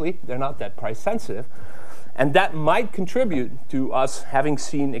 obviously. They're not that price sensitive. And that might contribute to us having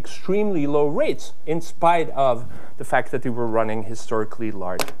seen extremely low rates in spite of the fact that they were running historically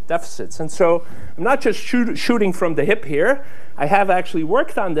large deficits. And so I'm not just shooting from the hip here. I have actually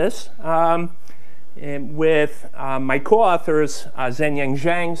worked on this with my co-authors, Zhenyang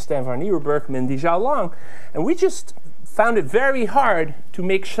Zhang, Stanford Nierenberg, Mindy Xiong. And we just found it very hard to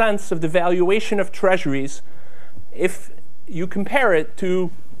make sense of the valuation of treasuries if you compare it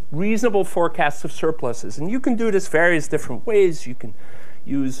to reasonable forecasts of surpluses. And you can do this various different ways. You can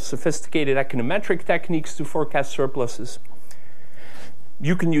use sophisticated econometric techniques to forecast surpluses.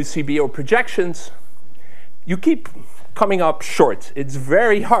 You can use CBO projections. You keep coming up short. It's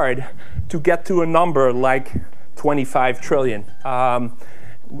very hard to get to a number like 25 trillion,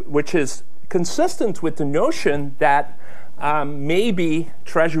 which is consistent with the notion that maybe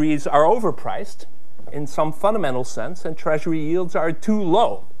treasuries are overpriced in some fundamental sense, and treasury yields are too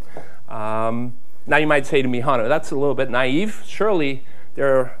low. Now you might say to me, Hanno, that's a little bit naive. Surely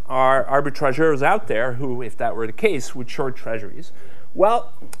there are arbitrageurs out there who, if that were the case, would short treasuries.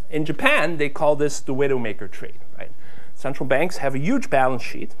 Well, in Japan, they call this the widowmaker trade, right? Central banks have a huge balance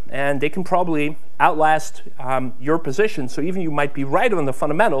sheet, and they can probably outlast your position. So even you might be right on the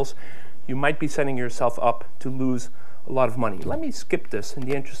fundamentals, you might be setting yourself up to lose a lot of money. Let me skip this in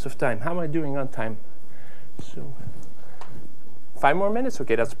the interest of time. How am I doing on time? So 5 more minutes?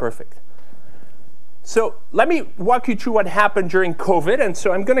 OK, that's perfect. So let me walk you through what happened during COVID. And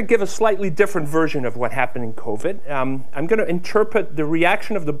so I'm going to give a slightly different version of what happened in COVID. I'm going to interpret the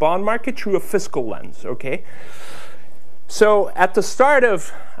reaction of the bond market through a fiscal lens. OK. So at the start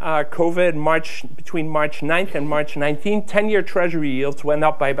of COVID, between March 9th and March 19th, 10-year Treasury yields went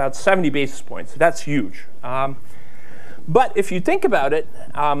up by about 70 basis points. That's huge. But if you think about it,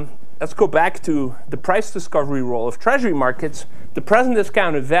 let's go back to the price discovery role of Treasury markets. The present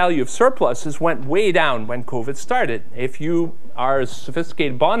discounted value of surpluses went way down when COVID started. If you are a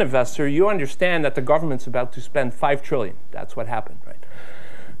sophisticated bond investor, you understand that the government's about to spend $5 trillion. That's what happened, right?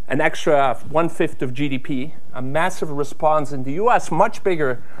 An extra 1/5 of GDP, a massive response in the US, much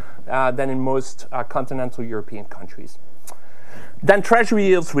bigger than in most continental European countries. Then Treasury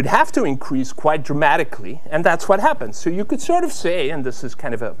yields would have to increase quite dramatically, and that's what happened. So you could sort of say, and this is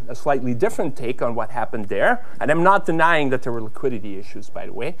kind of a slightly different take on what happened there, and I'm not denying that there were liquidity issues, by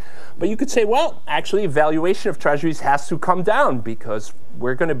the way, but you could say, well, actually, valuation of Treasuries has to come down because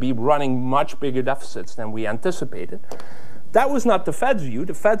we're going to be running much bigger deficits than we anticipated. That was not the Fed's view.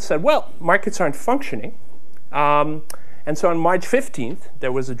 The Fed said, well, markets aren't functioning. And so on March 15th,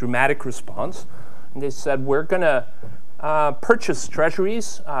 there was a dramatic response. And they said, we're going to purchase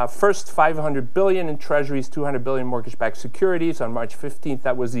treasuries. First, $500 billion in treasuries, $200 billion mortgage-backed securities. On March 15th,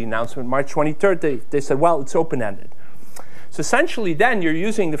 that was the announcement. March 23rd, they said, well, it's open-ended. So essentially, then, you're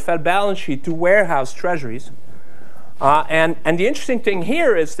using the Fed balance sheet to warehouse treasuries. And the interesting thing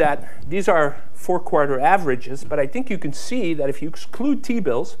here is that these are 4-quarter averages, but I think you can see that if you exclude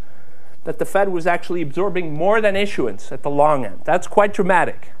T-bills, that the Fed was actually absorbing more than issuance at the long end. That's quite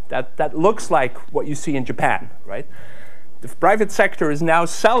dramatic. That looks like what you see in Japan, right? The private sector is now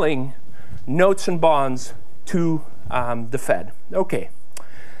selling notes and bonds to the Fed. Okay.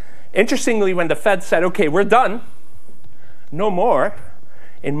 Interestingly, when the Fed said, okay, we're done, no more,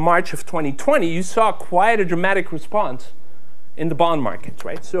 in March of 2020, you saw quite a dramatic response in the bond markets,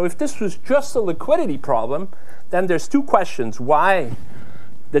 right? So if this was just a liquidity problem, then there's two questions. Why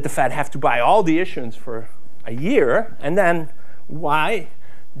did the Fed have to buy all the issuance for a year? And then why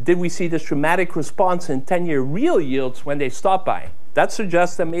did we see this dramatic response in 10-year real yields when they stopped buying? That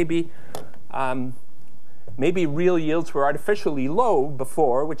suggests that maybe real yields were artificially low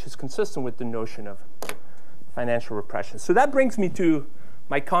before, which is consistent with the notion of financial repression. So that brings me to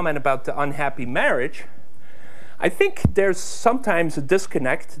my comment about the unhappy marriage. I think there's sometimes a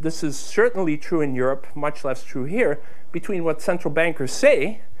disconnect. This is certainly true in Europe, much less true here, between what central bankers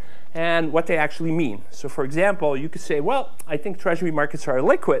say and what they actually mean. So for example, you could say, well, I think treasury markets are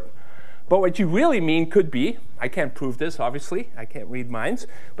illiquid. But what you really mean could be, I can't prove this, obviously, I can't read minds,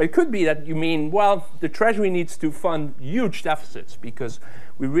 but it could be that you mean, well, the treasury needs to fund huge deficits because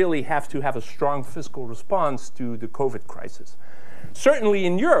we really have to have a strong fiscal response to the COVID crisis. Certainly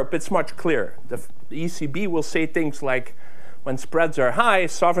in Europe, it's much clearer. The ECB will say things like, when spreads are high,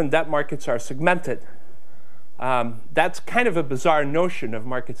 sovereign debt markets are segmented. That's kind of a bizarre notion of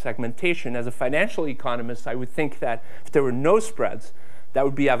market segmentation. As a financial economist, I would think that if there were no spreads, that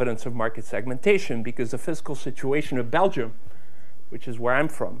would be evidence of market segmentation, because the fiscal situation of Belgium, which is where I'm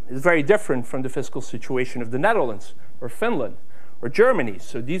from, is very different from the fiscal situation of the Netherlands or Finland or Germany.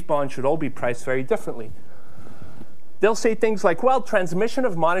 So these bonds should all be priced very differently. They'll say things like, well, transmission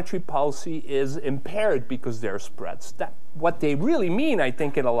of monetary policy is impaired because there are spreads. What they really mean, I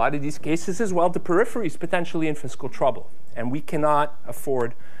think, in a lot of these cases is, well, the periphery is potentially in fiscal trouble, and we cannot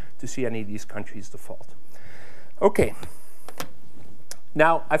afford to see any of these countries default. Okay.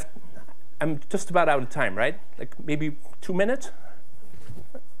 Now, I'm just about out of time, right? Like maybe 2 minutes?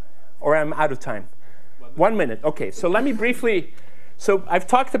 Or I'm out of time? 1 minute. Okay, so let me briefly... So I've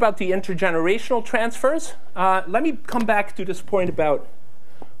talked about the intergenerational transfers. Let me come back to this point about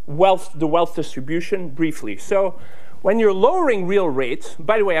the wealth distribution briefly. So when you're lowering real rates,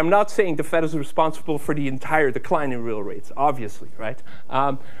 by the way, I'm not saying the Fed is responsible for the entire decline in real rates, obviously, right?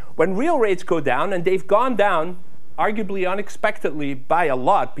 When real rates go down, and they've gone down arguably unexpectedly by a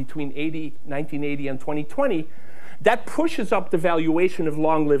lot between 1980 and 2020, that pushes up the valuation of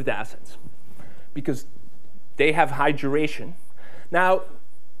long-lived assets because they have high duration. Now,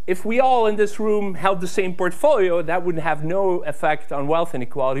 if we all in this room held the same portfolio, that would have no effect on wealth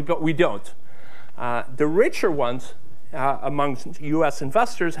inequality, but we don't. The richer ones amongst US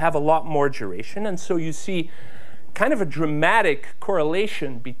investors have a lot more duration, and so you see kind of a dramatic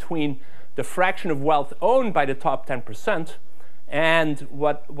correlation between the fraction of wealth owned by the top 10% and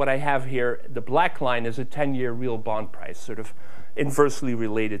what I have here, the black line, is a 10-year real bond price, sort of inversely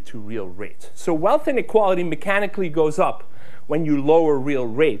related to real rates. So wealth inequality mechanically goes up when you lower real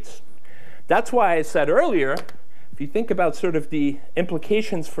rates. That's why I said earlier, if you think about sort of the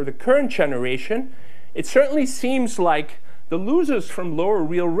implications for the current generation, it certainly seems like the losers from lower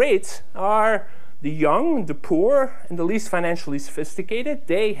real rates are the young, the poor, and the least financially sophisticated.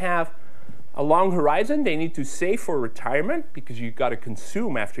 They have a long horizon. They need to save for retirement because you've got to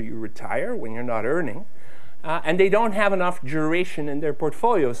consume after you retire when you're not earning. And they don't have enough duration in their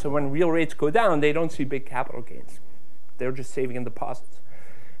portfolio. So when real rates go down, they don't see big capital gains. They're just saving in deposits.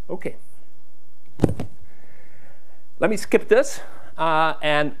 Okay. Let me skip this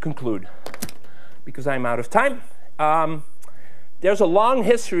and conclude because I'm out of time. There's a long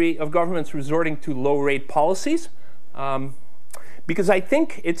history of governments resorting to low-rate policies because I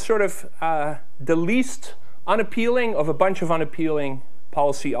think it's sort of the least unappealing of a bunch of unappealing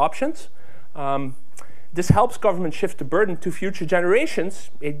policy options. This helps government shift the burden to future generations.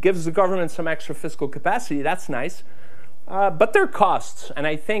 It gives the government some extra fiscal capacity. That's nice. But there are costs. And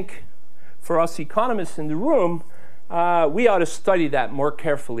I think for us economists in the room, we ought to study that more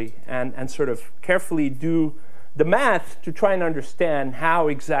carefully and sort of carefully do the math to try and understand how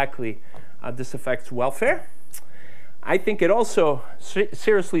exactly this affects welfare. I think it also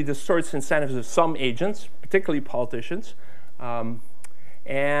seriously distorts incentives of some agents, particularly politicians.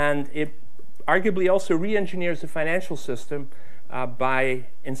 And it arguably also re-engineers the financial system by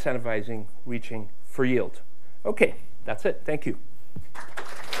incentivizing reaching for yield. Okay, that's it. Thank you.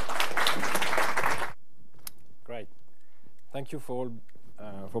 Great. Thank you for all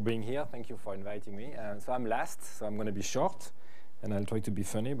for being here. Thank you for inviting me. So I'm last, so I'm going to be short, and I'll try to be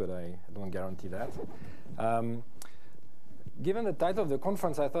funny, but I don't guarantee that. Given the title of the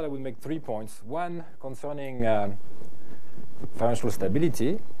conference, I thought I would make 3 points. One concerning financial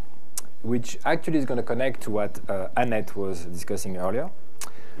stability, which actually is going to connect to what Annette was discussing earlier.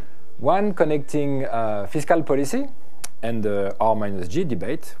 One connecting fiscal policy and the R minus G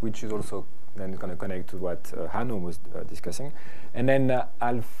debate, which is also then going to connect to what Hanno was discussing. And then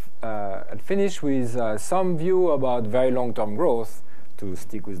I'll finish with some view about very long-term growth to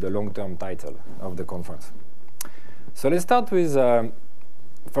stick with the long-term title of the conference. So let's start with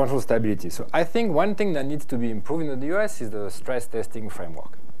financial stability. So I think one thing that needs to be improved in the US is the stress testing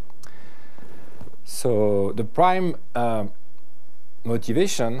framework. So the prime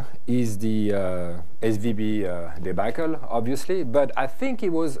motivation is the SVB debacle, obviously, but I think it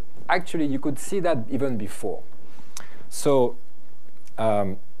was actually, you could see that even before. So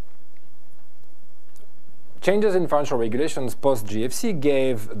changes in financial regulations post-GFC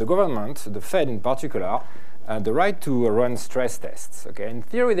gave the government, the Fed in particular, the right to run stress tests. Okay? In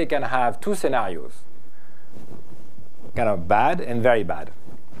theory, they can have 2 scenarios, kind of bad and very bad.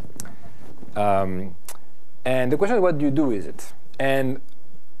 And the question is, what do you do with it? And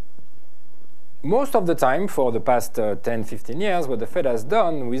most of the time, for the past 10, 15 years, what the Fed has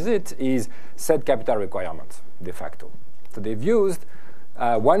done with it is set capital requirements, de facto. So they've used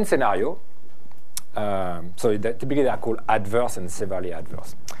one scenario. Typically, they are called adverse and severely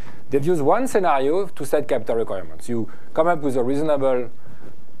adverse. They've used one scenario to set capital requirements. You come up with a reasonable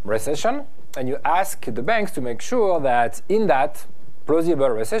recession, and you ask the banks to make sure that in that plausible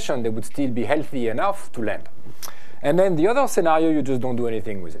recession, they would still be healthy enough to lend. And then the other scenario, you just don't do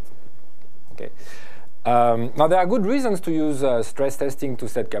anything with it. Okay. Now, there are good reasons to use stress testing to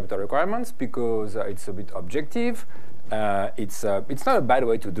set capital requirements because it's a bit objective. It's not a bad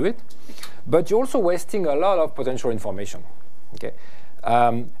way to do it, but you're also wasting a lot of potential information. Okay.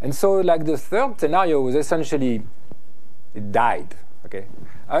 And so, like the third scenario was essentially, it died. Okay.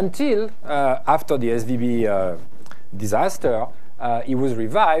 Until after the SVB disaster, it was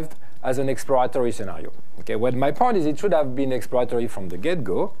revived as an exploratory scenario. Okay. Well, my point is it should have been exploratory from the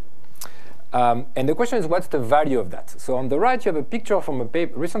get-go. And the question is, what's the value of that? So on the right, you have a picture from a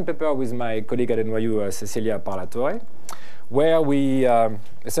recent paper with my colleague at NYU, Cecilia Parlatore, where we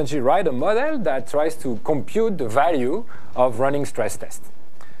essentially write a model that tries to compute the value of running stress tests.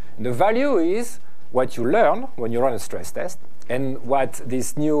 And the value is what you learn when you run a stress test and what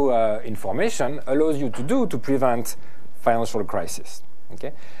this new information allows you to do to prevent financial crisis.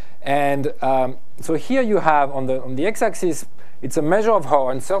 Okay? And so here you have on the x-axis, it's a measure of how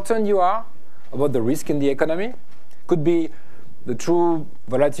uncertain you are about the risk in the economy. Could be the true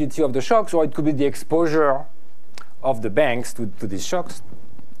volatility of the shocks, or it could be the exposure of the banks to these shocks.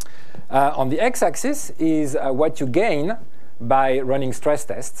 On the x-axis is what you gain by running stress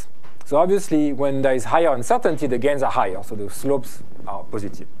tests. So obviously, when there is higher uncertainty, the gains are higher, so the slopes are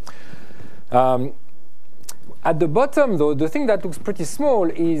positive. At the bottom, though, the thing that looks pretty small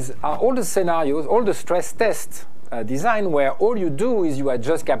is all the scenarios, all the stress tests design where all you do is you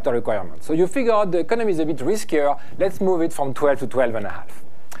adjust capital requirements. So you figure out the economy is a bit riskier. Let's move it from 12 to 12.5.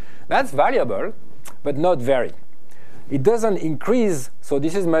 That's valuable, but not very. It doesn't increase. So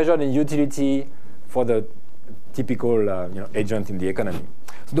this is measured in utility for the typical agent in the economy.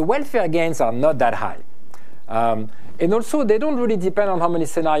 So the welfare gains are not that high. And also, they don't really depend on how many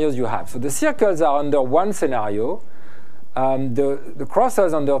scenarios you have. So the circles are under one scenario. The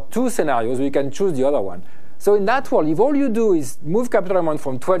crosses under 2 scenarios. We can choose the other one. So in that world, if all you do is move capital amount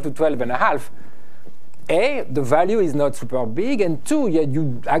from 12 to 12.5, A, the value is not super big, and 2,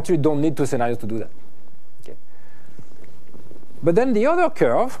 you actually don't need 2 scenarios to do that. Okay. But then the other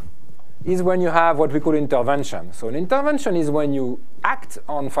curve is when you have what we call intervention. So an intervention is when you act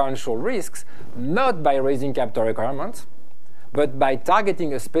on financial risks, not by raising capital requirements, but by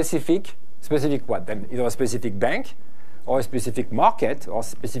targeting a specific what? Then either a specific bank, or a specific market, or a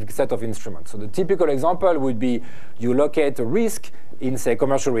specific set of instruments. So the typical example would be you locate a risk in, say,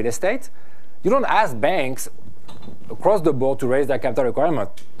 commercial real estate. You don't ask banks across the board to raise their capital requirement.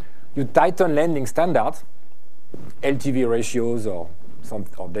 You tighten lending standards, LTV ratios or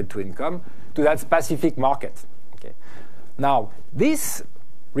debt to income, to that specific market. Okay. Now, this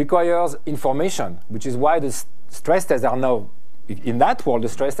requires information, which is why the stress tests are now, in that world, the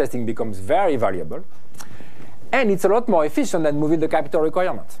stress testing becomes very valuable. And it's a lot more efficient than moving the capital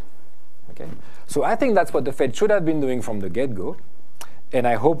requirements. Okay? So I think that's what the Fed should have been doing from the get-go. And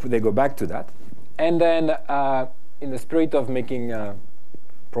I hope they go back to that. And then, in the spirit of making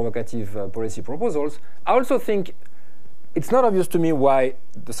provocative policy proposals, I also think it's not obvious to me why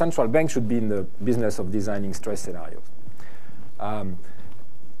the central bank should be in the business of designing stress scenarios.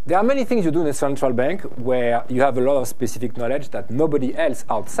 There are many things you do in a central bank where you have a lot of specific knowledge that nobody else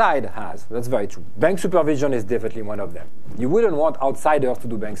outside has. That's very true. Bank supervision is definitely one of them. You wouldn't want outsiders to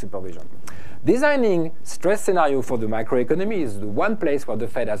do bank supervision. Designing stress scenario for the macroeconomy is the one place where the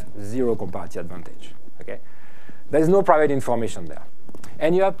Fed has zero comparative advantage. Okay? There's no private information there.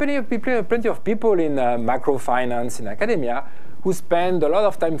 And you have plenty of people in macrofinance, in academia, who spend a lot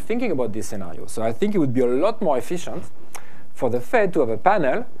of time thinking about this scenario. So I think it would be a lot more efficient for the Fed to have a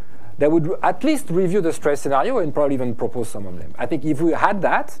panel that would at least review the stress scenario and probably even propose some of them. I think if we had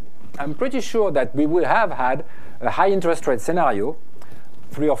that, I'm pretty sure that we would have had a high interest rate scenario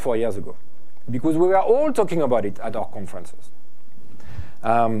 3 or 4 years ago, because we were all talking about it at our conferences.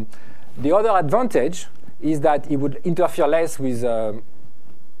 The other advantage is that it would interfere less with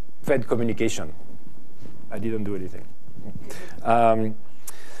Fed communication. I didn't do anything.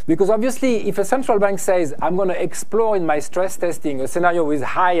 Because obviously, if a central bank says, I'm going to explore in my stress testing a scenario with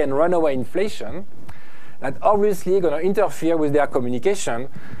high and runaway inflation, that's obviously going to interfere with their communication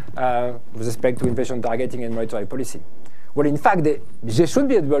with respect to inflation targeting and monetary policy. Well, in fact, they should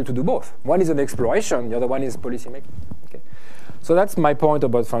be able to do both. One is an exploration, the other one is policy making. Okay. So that's my point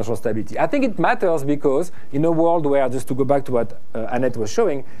about financial stability. I think it matters because in a world where, just to go back to what Annette was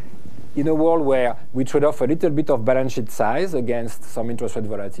showing, in a world where we trade off a little bit of balance sheet size against some interest rate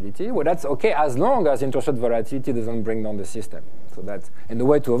volatility, well, that's OK as long as interest rate volatility doesn't bring down the system. So and the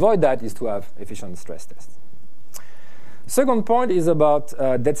way to avoid that is to have efficient stress tests. Second point is about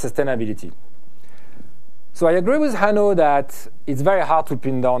debt sustainability. So I agree with Hanno that it's very hard to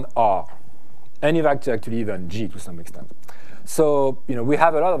pin down R, and in fact, actually even G to some extent. So we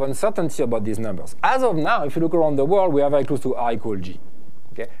have a lot of uncertainty about these numbers. As of now, if you look around the world, we are very close to R equal G.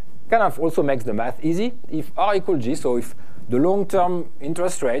 Okay? Kind of also makes the math easy. If R equal G, so if the long-term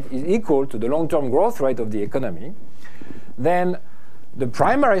interest rate is equal to the long-term growth rate of the economy, then the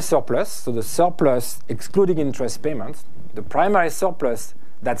primary surplus, so the surplus excluding interest payments, the primary surplus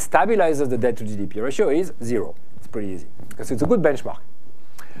that stabilizes the debt to GDP ratio is 0. It's pretty easy because it's a good benchmark.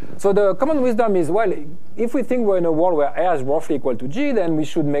 So the common wisdom is, well, if we think we're in a world where R is roughly equal to G, then we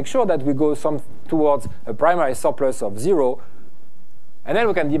should make sure that we go towards a primary surplus of 0. And then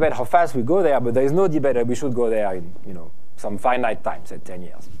we can debate how fast we go there, but there is no debate that we should go there in some finite time, say 10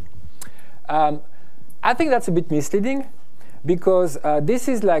 years. I think that's a bit misleading because this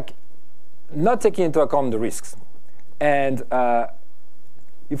is like not taking into account the risks. And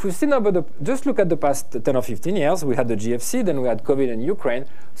if we think about just look at the past 10 or 15 years, we had the GFC, then we had COVID and Ukraine.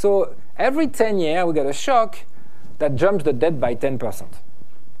 So every 10 years, we get a shock that jumps the debt by 10%.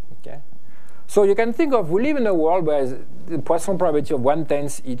 Okay? So you can think of, we live in a world where the Poisson probability of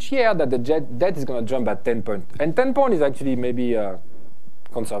 1/10 each year that the debt is going to jump at 10 points. And 10 points is actually maybe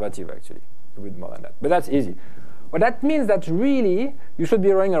conservative, actually, a bit more than that. But that's easy. Well, that means that really you should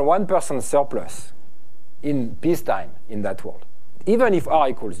be running a 1% surplus in peacetime in that world, even if R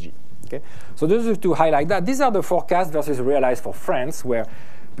equals G. Okay? So just to highlight that, these are the forecasts versus realized for France, where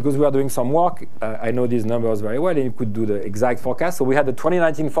because we are doing some work, I know these numbers very well, and you could do the exact forecast. So we had the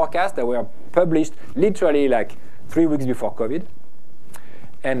 2019 forecast that were published literally like 3 weeks before COVID.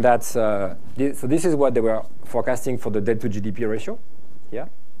 And that's so this is what they were forecasting for the debt to GDP ratio. Yeah.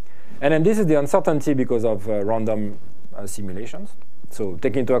 And then this is the uncertainty because of random simulations. So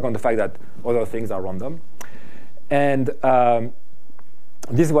taking into account the fact that other things are random. And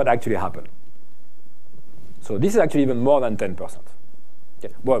this is what actually happened. So this is actually even more than 10%.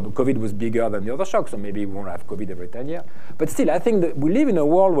 Okay. Well, COVID was bigger than the other shocks, so maybe we won't have COVID every 10 years. But still, I think that we live in a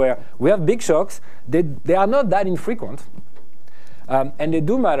world where we have big shocks. They are not that infrequent. And they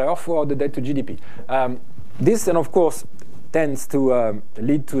do matter for the debt to GDP. This, and of course, tends to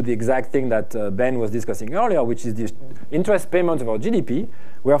lead to the exact thing that Ben was discussing earlier, which is the interest payments of our GDP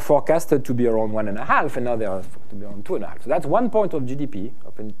were forecasted to be around 1.5, and now they are to be around 2.5. So that's 1 point of GDP.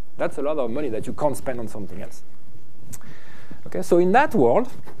 That's a lot of money that you can't spend on something else. Okay, so in that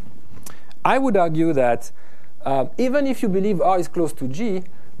world, I would argue that even if you believe R is close to G,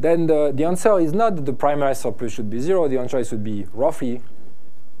 then the answer is not that the primary surplus should be 0. The answer should be roughly,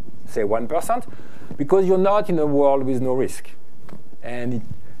 say, 1%, because you're not in a world with no risk. And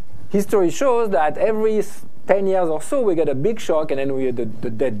history shows that every 10 years or so, we get a big shock, and then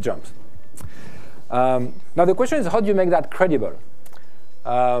the debt jumps. Now, the question is, how do you make that credible?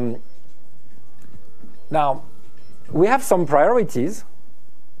 Now, we have some priorities.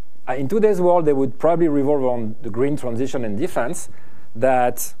 In today's world, they would probably revolve on the green transition and defense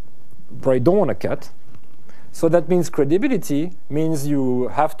that probably don't want to cut. So that means credibility means you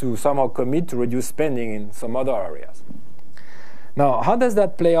have to somehow commit to reduce spending in some other areas. Now, how does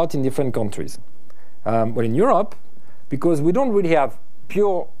that play out in different countries? Well, in Europe, because we don't really have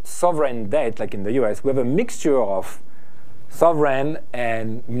pure sovereign debt like in the US, we have a mixture of sovereign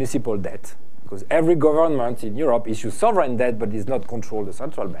and municipal debt. Because every government in Europe issues sovereign debt, but is not controlled the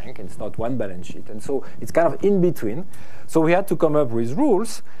central bank, and it's not one balance sheet. And so it's kind of in between. So we had to come up with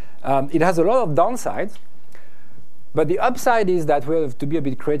rules. It has a lot of downsides. But the upside is that we have to be a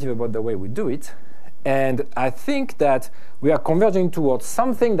bit creative about the way we do it. And I think that we are converging towards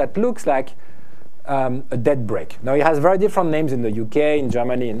something that looks like a debt break. Now, it has very different names in the UK, in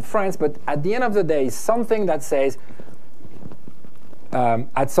Germany, in France. But at the end of the day, it's something that says,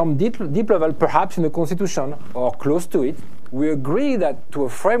 at some deep level, perhaps in the Constitution or close to it, we agree that to a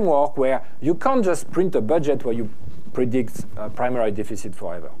framework where you can't just print a budget where you predict primary deficit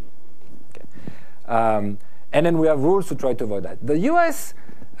forever. Okay. And then we have rules to try to avoid that. The US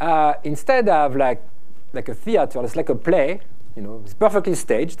instead have like a theater, it's like a play, it's perfectly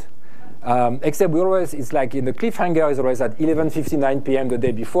staged. Except it's like in the cliffhanger is always at 11:59 p.m. the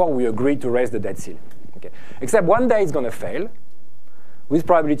day before we agree to raise the debt ceiling. Okay. Except one day it's going to fail, with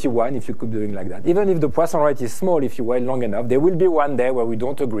probability 1 if you keep doing like that. Even if the Poisson rate is small, if you wait long enough, there will be one day where we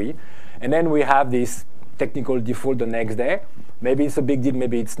don't agree. And then we have this technical default the next day. Maybe it's a big deal,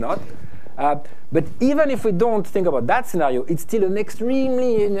 maybe it's not. But even if we don't think about that scenario, it's still an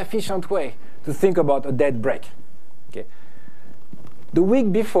extremely inefficient way to think about a debt break. Okay. The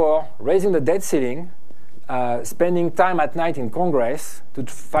week before raising the debt ceiling, spending time at night in Congress to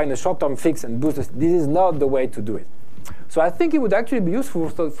find a short-term fix and boost this is not the way to do it. So I think it would actually be useful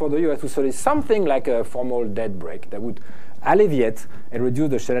for the US to study something like a formal debt break that would alleviate and reduce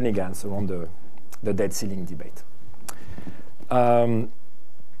the shenanigans around the debt ceiling debate.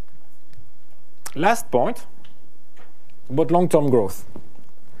 Last point about long-term growth.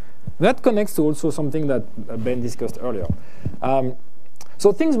 That connects to also something that Ben discussed earlier.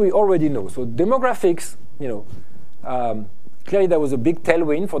 So things we already know. So demographics, clearly there was a big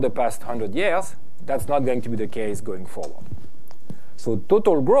tailwind for the past 100 years. That's not going to be the case going forward. So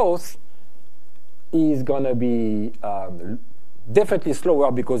total growth is going to be definitely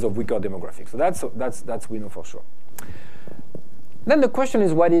slower because of weaker demographics. So that's we know for sure. Then the question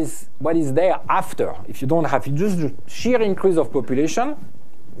is, what is there after? If you just sheer increase of population,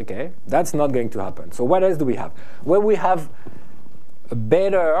 okay, that's not going to happen. So what else do we have? Well, we have a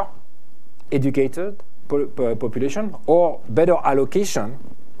better educated population or better allocation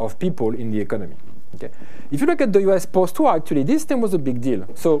of people in the economy. Okay. If you look at the US post-war, actually, this thing was a big deal.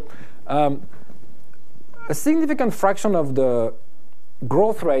 So a significant fraction of the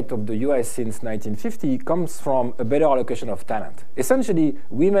growth rate of the US since 1950 comes from a better allocation of talent. Essentially,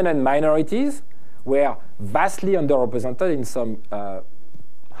 women and minorities were vastly underrepresented in some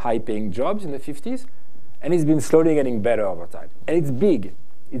high-paying jobs in the 50s, and it's been slowly getting better over time. And it's big.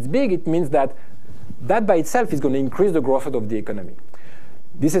 It's big. It means that by itself is going to increase the growth rate of the economy.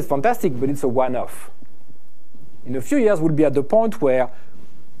 This is fantastic, but it's a one-off. In a few years, we'll be at the point where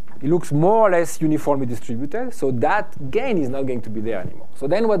it looks more or less uniformly distributed, so that gain is not going to be there anymore. So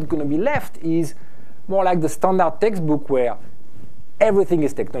then what's going to be left is more like the standard textbook where everything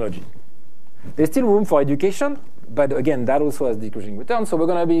is technology. There's still room for education, but again, that also has decreasing returns. So we're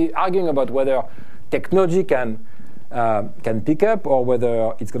going to be arguing about whether technology can pick up or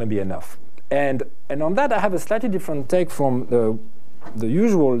whether it's going to be enough. And on that, I have a slightly different take from the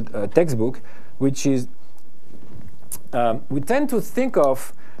usual textbook, which is we tend to think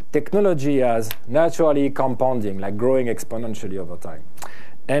of technology as naturally compounding, like growing exponentially over time.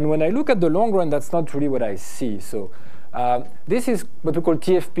 And when I look at the long run, that's not really what I see. So this is what we call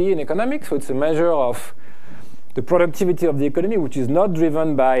TFP in economics. So it's a measure of the productivity of the economy, which is not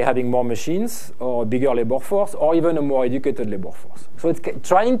driven by having more machines or a bigger labor force or even a more educated labor force. So it's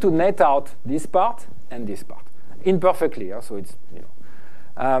trying to net out this part and this part imperfectly. So it's,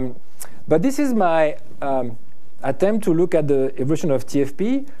 but this is my attempt to look at the evolution of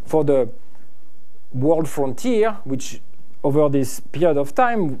TFP for the world frontier, which over this period of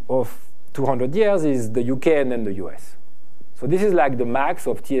time of 200 years is the UK and then the US. So this is like the max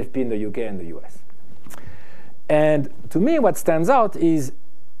of TFP in the UK and the US. And to me, what stands out is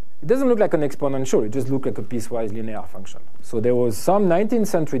it doesn't look like an exponential. It just looks like a piecewise linear function. So there was some 19th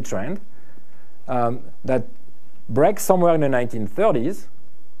century trend that breaks somewhere in the 1930s,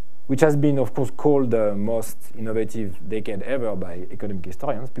 which has been, of course, called the most innovative decade ever by economic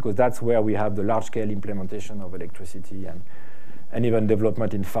historians, because that's where we have the large-scale implementation of electricity and even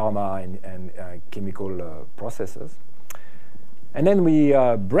development in pharma and chemical processes. And then we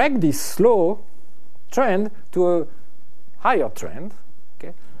break this slow trend to a higher trend,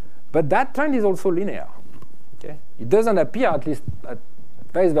 okay? But that trend is also linear. Okay? It doesn't appear, at least at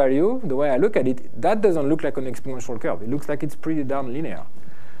face value, the way I look at it, that doesn't look like an exponential curve. It looks like it's pretty darn linear.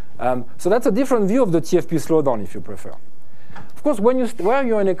 So that's a different view of the TFP slowdown, if you prefer. Of course, when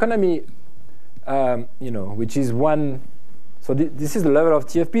you're in an economy, which is one. So this is the level of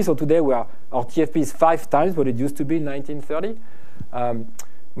TFP. So today our TFP is 5 times what it used to be in 1930.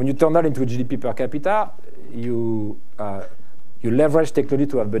 When you turn that into GDP per capita, you leverage technology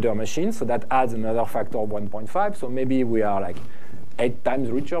to have better machines. So that adds another factor of 1.5. So maybe we are like 8 times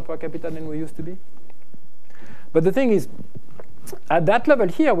richer per capita than we used to be. But the thing is, at that level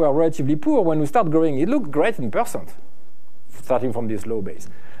here, we are relatively poor. When we start growing, it looks great in percent, starting from this low base.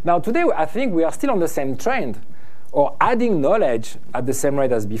 Now today, I think we are still on the same trend, or adding knowledge at the same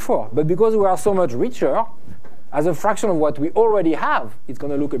rate as before. But because we are so much richer, as a fraction of what we already have, it's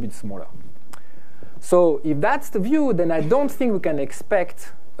going to look a bit smaller. So if that's the view, then I don't think we can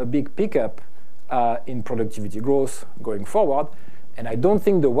expect a big pickup in productivity growth going forward. And I don't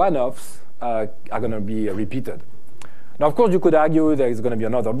think the one-offs are going to be repeated. Now, of course, you could argue there is going to be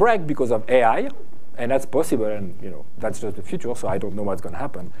another break because of AI. And that's possible. And that's just the future. So I don't know what's going to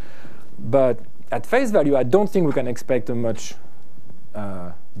happen. But at face value, I don't think we can expect a much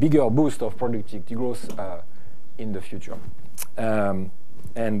bigger boost of productivity growth in the future. And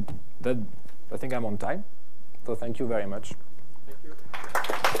that, I think I'm on time. So thank you very much. Thank you.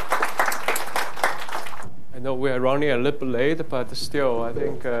 I know we're running a little bit late, but still, I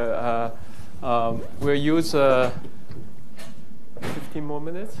think we'll use 15 more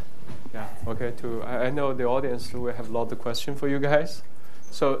minutes. Yeah. Okay. I know the audience will have a lot of questions for you guys.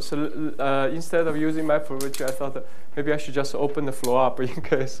 So instead of using my privilege, I thought that maybe I should just open the floor up in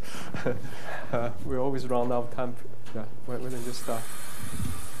case we always run out of time. Yeah, why don't you start?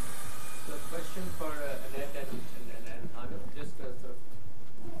 So question for Annette and Hanno. Just sort of,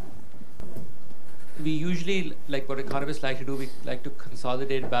 we usually, like what economists like to do, we like to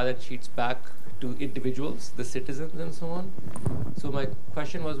consolidate balance sheets back to individuals, the citizens and so on. So my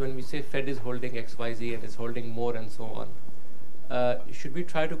question was, when we say Fed is holding XYZ and is holding more and so on, should we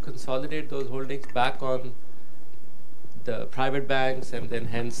try to consolidate those holdings back on the private banks and then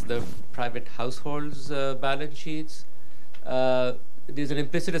hence the private households' balance sheets? There's an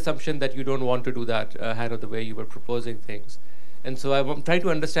implicit assumption that you don't want to do that, Hanno, the way you were proposing things. And so I'm trying to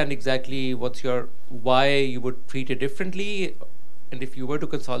understand exactly why you would treat it differently, and if you were to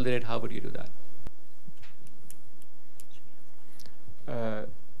consolidate, how would you do that?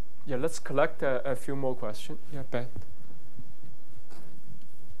 Yeah, let's collect a few more questions. Yeah, Ben.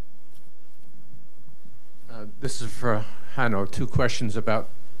 This is for Hanno. 2 questions about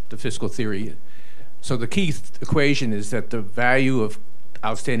the fiscal theory. So the key equation is that the value of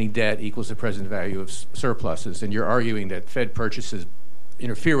outstanding debt equals the present value of surpluses, and you're arguing that Fed purchases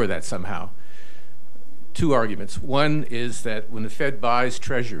interfere with that somehow. 2 arguments. One is that when the Fed buys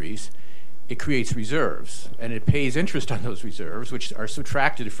treasuries, it creates reserves, and it pays interest on those reserves, which are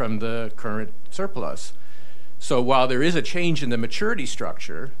subtracted from the current surplus. So while there is a change in the maturity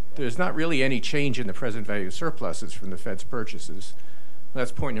structure, there's not really any change in the present value of surpluses from the Fed's purchases.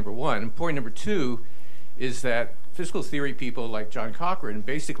 That's point number 1. And point number 2 is that fiscal theory people like John Cochran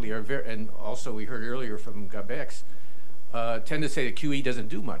basically are very, and also we heard earlier from Gabex, tend to say that QE doesn't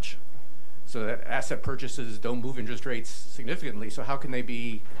do much. So that asset purchases don't move interest rates significantly. So how can they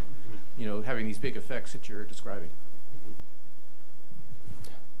be, having these big effects that you're describing?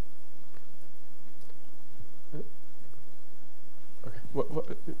 Okay.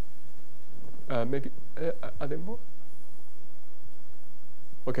 Maybe are there more?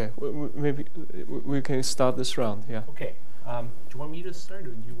 Okay. Maybe we can start this round. Yeah. Okay. Do you want me to start, or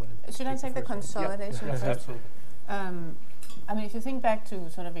do you want to? Should I take the consolidation first? Absolutely. I mean, if you think back to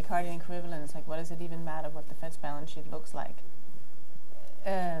sort of Ricardian equivalence, like what does it even matter what the Fed's balance sheet looks like?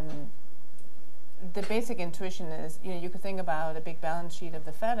 The basic intuition is, you could think about a big balance sheet of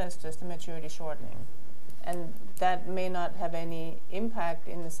the Fed as just a maturity shortening. And that may not have any impact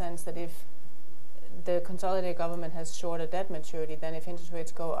in the sense that if the consolidated government has shorter debt maturity, then if interest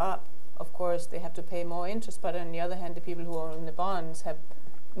rates go up, of course, they have to pay more interest. But on the other hand, the people who own the bonds have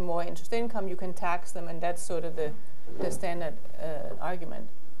more interest income. You can tax them, and that's sort of the standard argument.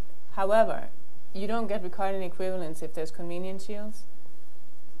 However, you don't get Ricardian equivalence if there's convenience yields.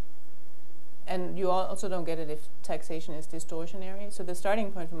 And you also don't get it if taxation is distortionary. So the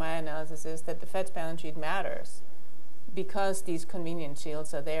starting point for my analysis is that the Fed's balance sheet matters because these convenience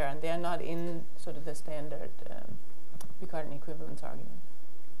yields are there, and they are not in sort of the standard Ricardian equivalence argument.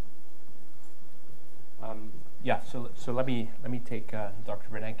 So let me take Dr.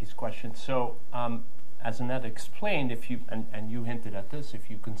 Bernanke's question. So as Annette explained, if you and you hinted at this, if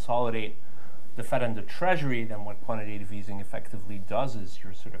you consolidate the Fed and the Treasury, then what quantitative easing effectively does is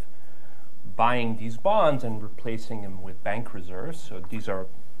you're sort of buying these bonds and replacing them with bank reserves. So these are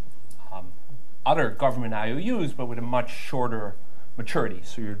other government IOUs, but with a much shorter maturity.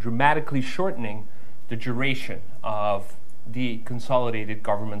 So you're dramatically shortening the duration of the consolidated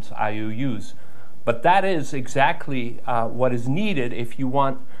government's IOUs. But that is exactly what is needed if you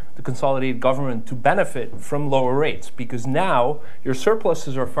want the consolidated government to benefit from lower rates, because now your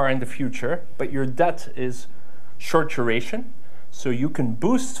surpluses are far in the future, but your debt is short duration, so you can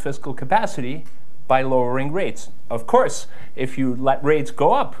boost fiscal capacity by lowering rates. Of course, if you let rates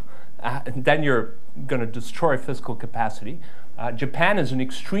go up, then you're going to destroy fiscal capacity. Japan is an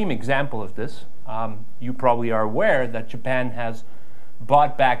extreme example of this. You probably are aware that Japan has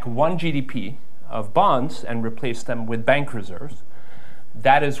bought back 1 GDP of bonds and replaced them with bank reserves.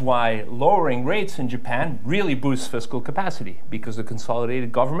 That is why lowering rates in Japan really boosts fiscal capacity, because the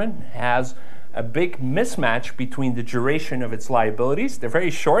consolidated government has a big mismatch between the duration of its liabilities, they're very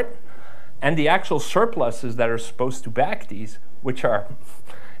short, and the actual surpluses that are supposed to back these, which are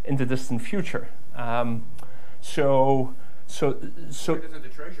in the distant future. So Why doesn't the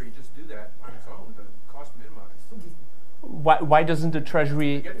Treasury just do that on its own, the cost minimized? why doesn't the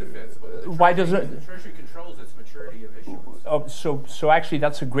Treasury? Get the Feds, Why doesn't the Treasury controls its maturity of issuance? So actually,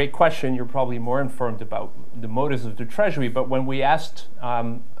 that's a great question. You're probably more informed about the motives of the Treasury. But when we asked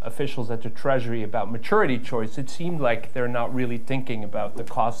officials at the Treasury about maturity choice, it seemed like they're not really thinking about the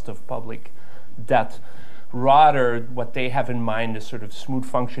cost of public debt. Rather, what they have in mind is sort of smooth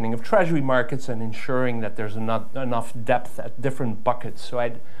functioning of Treasury markets and ensuring that there's enough depth at different buckets.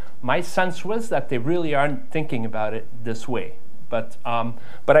 So my sense was that they really aren't thinking about it this way. But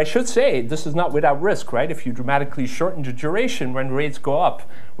I should say, this is not without risk, right? If you dramatically shorten the duration when rates go up,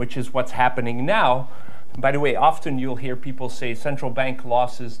 which is what's happening now. By the way, often you'll hear people say central bank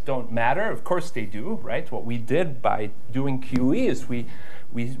losses don't matter. Of course they do, right? What we did by doing QE is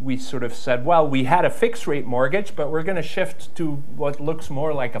we sort of said, well, we had a fixed rate mortgage, but we're going to shift to what looks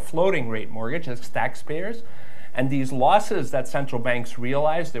more like a floating rate mortgage as taxpayers. And these losses that central banks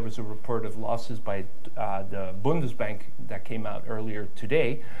realized, there was a report of losses by the Bundesbank that came out earlier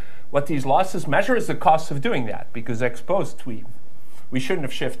today. What these losses measure is the cost of doing that, because ex post, we shouldn't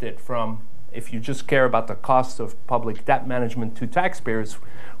have shifted from, if you just care about the cost of public debt management to taxpayers,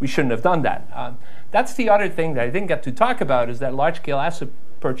 we shouldn't have done that. That's the other thing that I didn't get to talk about, is that large-scale asset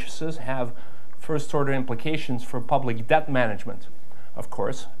purchases have first-order implications for public debt management, of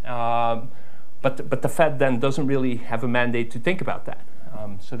course. But the Fed then doesn't really have a mandate to think about that.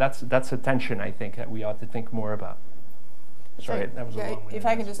 So that's a tension, I think, that we ought to think more about. Sorry, that was a long way. If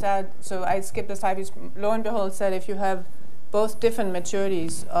I can just add, so I skipped the slide. Lo and behold said if you have both different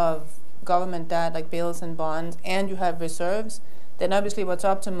maturities of government debt, like bills and bonds, and you have reserves, then obviously what's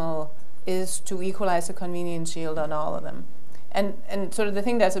optimal is to equalize the convenience yield on all of them. And sort of the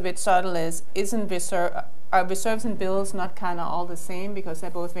thing that's a bit subtle is, are reserves and bills not kind of all the same because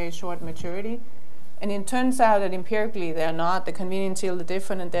they're both very short maturity? And it turns out that empirically they're not. The convenience yield are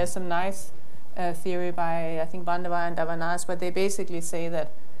different, and there's some nice theory by, I think, Bandava and Davanas, but they basically say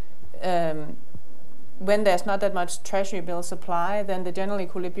that when there's not that much treasury bill supply, then the general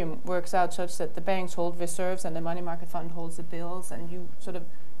equilibrium works out such that the banks hold reserves and the money market fund holds the bills, and you sort of,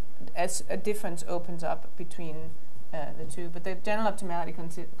 as a difference opens up between the two. But the general optimality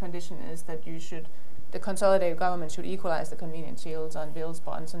condition is that the consolidated government should equalize the convenience yields on bills,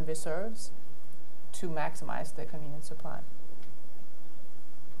 bonds, and reserves to maximize the convenience supply.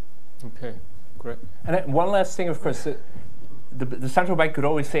 Okay, great. And one last thing, of course, the central bank could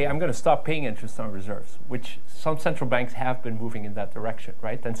always say, I'm going to stop paying interest on reserves, which some central banks have been moving in that direction,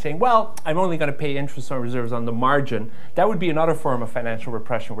 right? And saying, well, I'm only going to pay interest on reserves on the margin. That would be another form of financial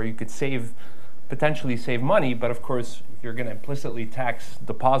repression where you could potentially save money, but of course, you're going to implicitly tax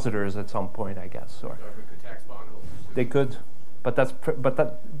depositors at some point, I guess. Or The government could tax bondholders. they could,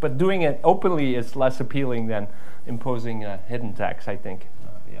 but doing it openly is less appealing than imposing a hidden tax, I think.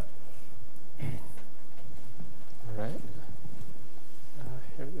 Yeah. All right.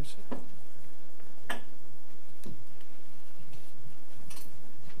 Here it is.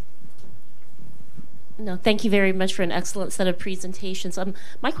 No, thank you very much for an excellent set of presentations.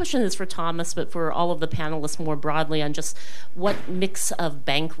 My question is for Thomas, but for all of the panelists more broadly, on just what mix of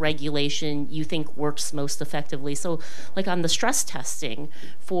bank regulation you think works most effectively. So, like on the stress testing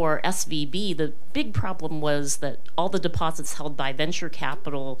for SVB, the big problem was that all the deposits held by venture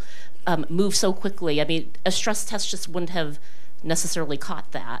capital move so quickly. I mean, a stress test just wouldn't have necessarily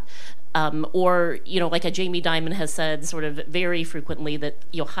caught that. Or, like a Jamie Dimon has said sort of very frequently that,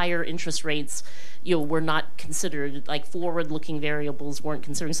 higher interest rates, were not considered, like forward-looking variables weren't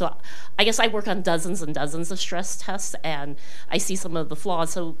considered. So I guess I work on dozens and dozens of stress tests, and I see some of the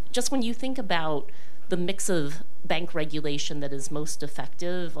flaws. So just when you think about the mix of bank regulation that is most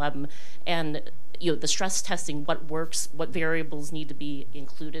effective, and the stress testing, what works, what variables need to be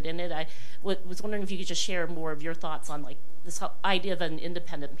included in it, I was wondering if you could just share more of your thoughts on like this idea of an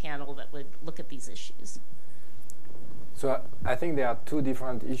independent panel that would look at these issues. So I think there are two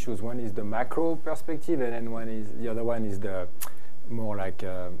different issues. One is the macro perspective, and then the other one is the more like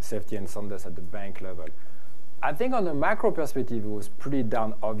safety and soundness at the bank level. I think on the macro perspective, it was pretty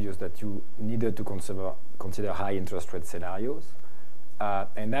darn obvious that you needed to consider high interest rate scenarios,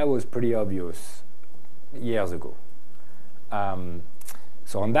 and that was pretty obvious years ago.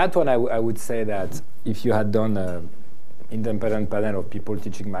 So on that one, I would say that if you had done an independent panel of people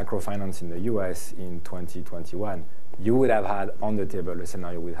teaching macrofinance in the US in 2021, you would have had on the table a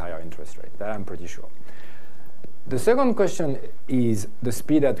scenario with higher interest rate. That I'm pretty sure. The second question is the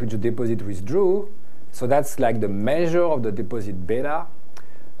speed at which the deposit withdrew. So that's like the measure of the deposit beta.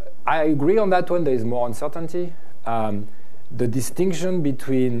 I agree on that one. There is more uncertainty. The distinction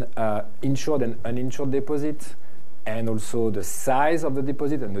between insured and uninsured deposits, and also the size of the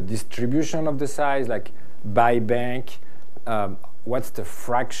deposit and the distribution of the size, like by bank, what's the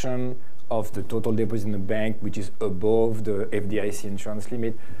fraction of the total deposit in the bank which is above the FDIC insurance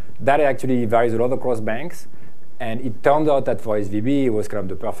limit. That actually varies a lot across banks. And it turned out that for SVB, it was kind of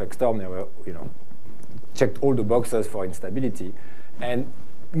the perfect storm. They were, checked all the boxes for instability. And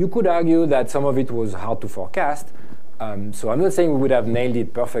you could argue that some of it was hard to forecast. So I'm not saying we would have nailed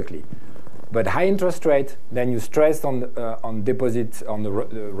it perfectly. But high interest rate, then you stressed on deposits, on the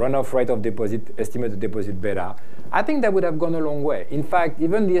runoff rate of deposit, estimate the deposit beta. I think that would have gone a long way. In fact,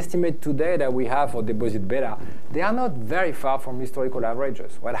 even the estimate today that we have for deposit beta, they are not very far from historical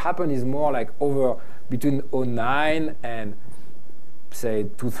averages. What happened is more like between 2009 and, say,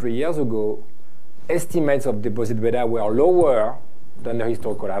 2-3 years ago, estimates of deposit beta were lower than the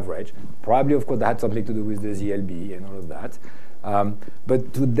historical average. Probably, of course, that had something to do with the ZLB and all of that.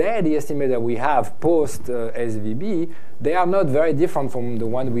 But today, the estimate that we have post-SVB, they are not very different from the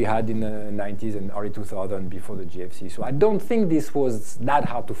one we had in the 90s and early 2000 before the GFC. So I don't think this was that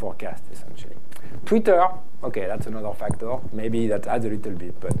hard to forecast, essentially. Twitter, okay, that's another factor. Maybe that adds a little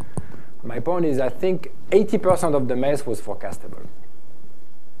bit. But my point is I think 80% of the mess was forecastable.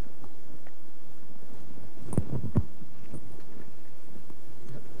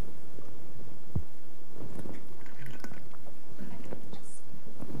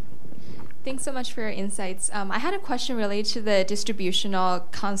 Thanks so much for your insights. I had a question related to the distributional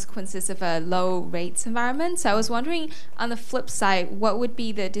consequences of a low rates environment. So I was wondering, on the flip side, what would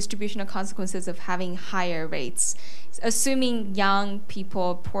be the distributional consequences of having higher rates? Assuming young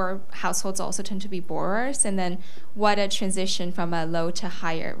people, poor households also tend to be borrowers, and then what a transition from a low to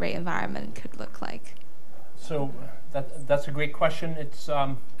higher rate environment could look like. So that's a great question. It's,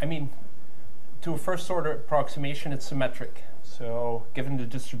 to a first order approximation, it's symmetric. So given the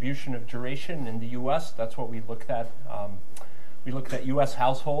distribution of duration in the US, that's what we looked at. We looked at US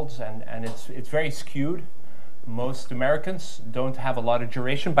households, and it's very skewed. Most Americans don't have a lot of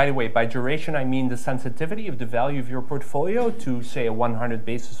duration. By the way, by duration, I mean the sensitivity of the value of your portfolio to, say, a 100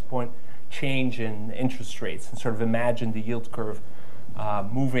 basis point change in interest rates. And sort of imagine the yield curve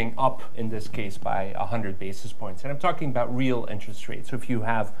moving up, in this case, by 100 basis points. And I'm talking about real interest rates. So if you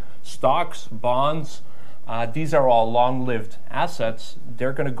have stocks, bonds, these are all long-lived assets.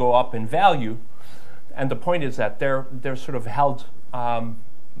 They're going to go up in value, and the point is that they're sort of held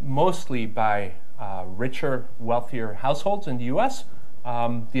mostly by richer, wealthier households in the U.S.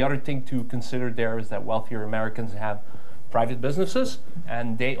 The other thing to consider there is that wealthier Americans have private businesses,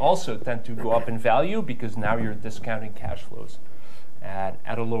 and they also tend to go up in value because now you're discounting cash flows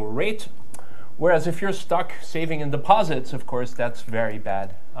at a lower rate. Whereas if you're stuck saving in deposits, of course, that's very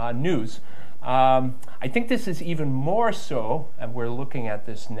bad news. I think this is even more so, and we're looking at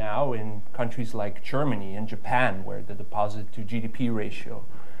this now in countries like Germany and Japan, where the deposit to GDP ratio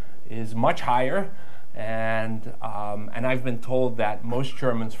is much higher. And I've been told that most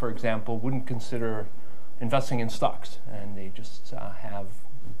Germans, for example, wouldn't consider investing in stocks, and they just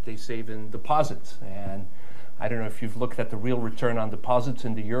they save in deposits. And I don't know if you've looked at the real return on deposits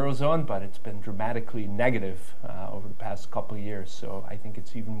in the Eurozone, but it's been dramatically negative over the past couple of years. So I think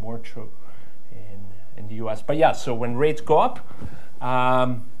it's even more true in the US. But yeah, so when rates go up,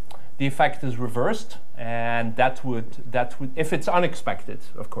 the effect is reversed, and that would, if it's unexpected,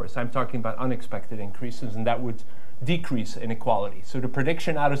 of course, I'm talking about unexpected increases, and that would decrease inequality. So the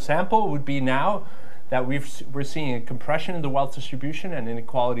prediction out of sample would be now that we're seeing a compression in the wealth distribution and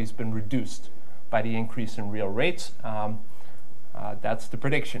inequality has been reduced by the increase in real rates. That's the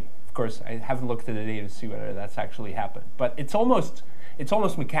prediction. Of course, I haven't looked at the data to see whether that's actually happened, but it's almost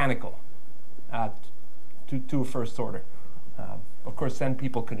mechanical to a first order. Of course, then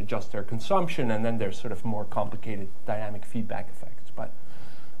people can adjust their consumption, and then there's sort of more complicated dynamic feedback effects, but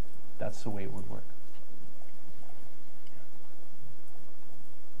that's the way it would work.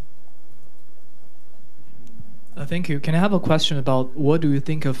 Thank you. Can I have a question about what do you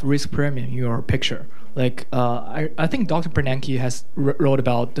think of risk premium in your picture? Like, I think Dr. Bernanke has wrote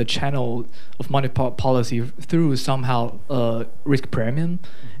about the channel of monetary policy through somehow risk premium,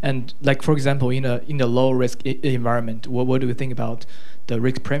 and like for example, in a low risk environment, what do you think about the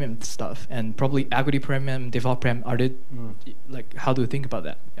risk premium stuff? And probably equity premium, default premium. Are they like, how do you think about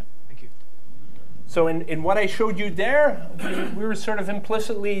that? Yeah. Thank you. So in what I showed you there, we were sort of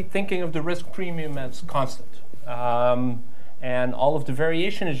implicitly thinking of the risk premium as constant. And all of the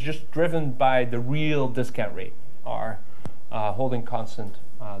variation is just driven by the real discount rate, or holding constant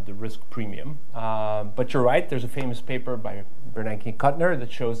the risk premium. But you're right, there's a famous paper by Bernanke and Kuttner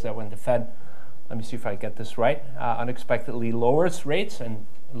that shows that when the Fed, let me see if I get this right, unexpectedly lowers rates and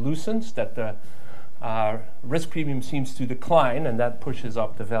loosens, that the risk premium seems to decline, and that pushes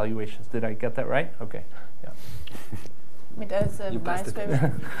up the valuations. Did I get that right? Okay. Yeah. I mean, there's a nice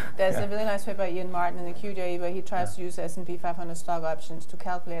paper. There's a really nice paper by Ian Martin in the QJ where he tries to use S&P 500 stock options to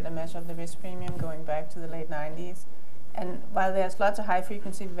calculate a measure of the risk premium going back to the late 90s. And while there's lots of high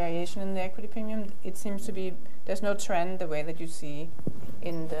frequency variation in the equity premium, it seems to be there's no trend the way that you see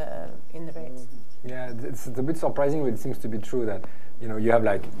in the rates. Yeah, it's a bit surprising, but it seems to be true that you have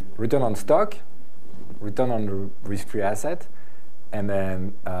like return on stock, return on the risk-free asset, and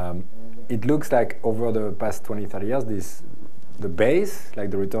then it looks like over the past 20, 30 years, the base, like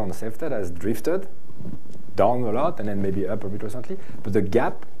the return on safety, has drifted down a lot and then maybe up a bit recently. But the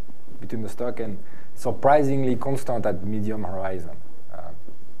gap between the stock and surprisingly constant at medium horizon.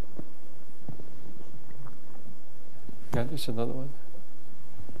 Yeah, there's another one.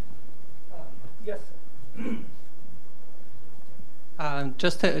 Yes.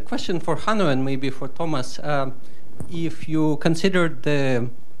 Just a question for Hanno and maybe for Thomas. If you consider the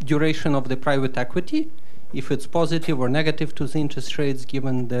duration of the private equity, if it's positive or negative to the interest rates,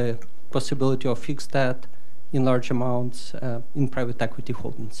 given the possibility of fixed debt in large amounts in private equity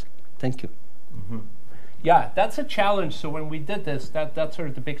holdings. Thank you. Mm-hmm. Yeah, that's a challenge. So when we did this, that's sort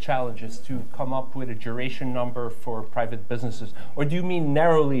of the big challenge, is to come up with a duration number for private businesses. Or do you mean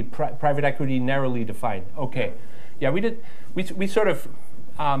narrowly, private equity narrowly defined? Okay. Yeah, we did. We sort of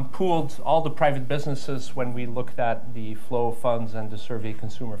pooled all the private businesses when we looked at the flow of funds and the survey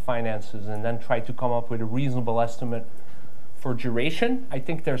consumer finances, and then tried to come up with a reasonable estimate for duration. I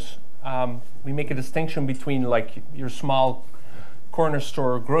think there's, we make a distinction between like your small corner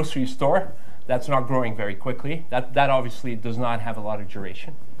store or grocery store that's not growing very quickly. That obviously does not have a lot of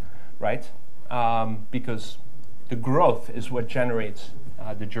duration, right? Because the growth is what generates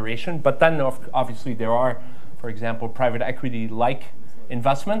the duration. But then obviously there are, for example, private equity-like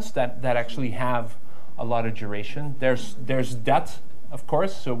investments that actually have a lot of duration. There's debt, of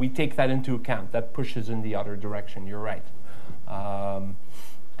course, so we take that into account. That pushes in the other direction, you're right.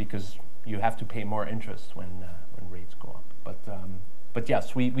 Because you have to pay more interest when rates go up. But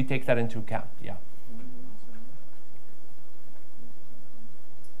yes, we take that into account, yeah.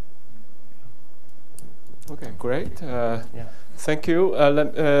 Okay, great. Yeah. Thank you,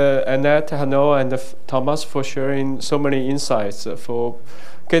 Annette, Hanno, and Thomas for sharing so many insights, for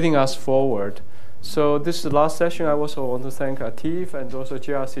getting us forward. So this is the last session. I also want to thank Atif and also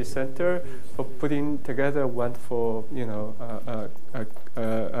JRC Center for putting together a wonderful,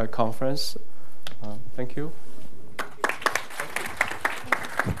 a conference. Thank you.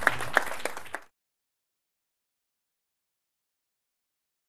 Thank you.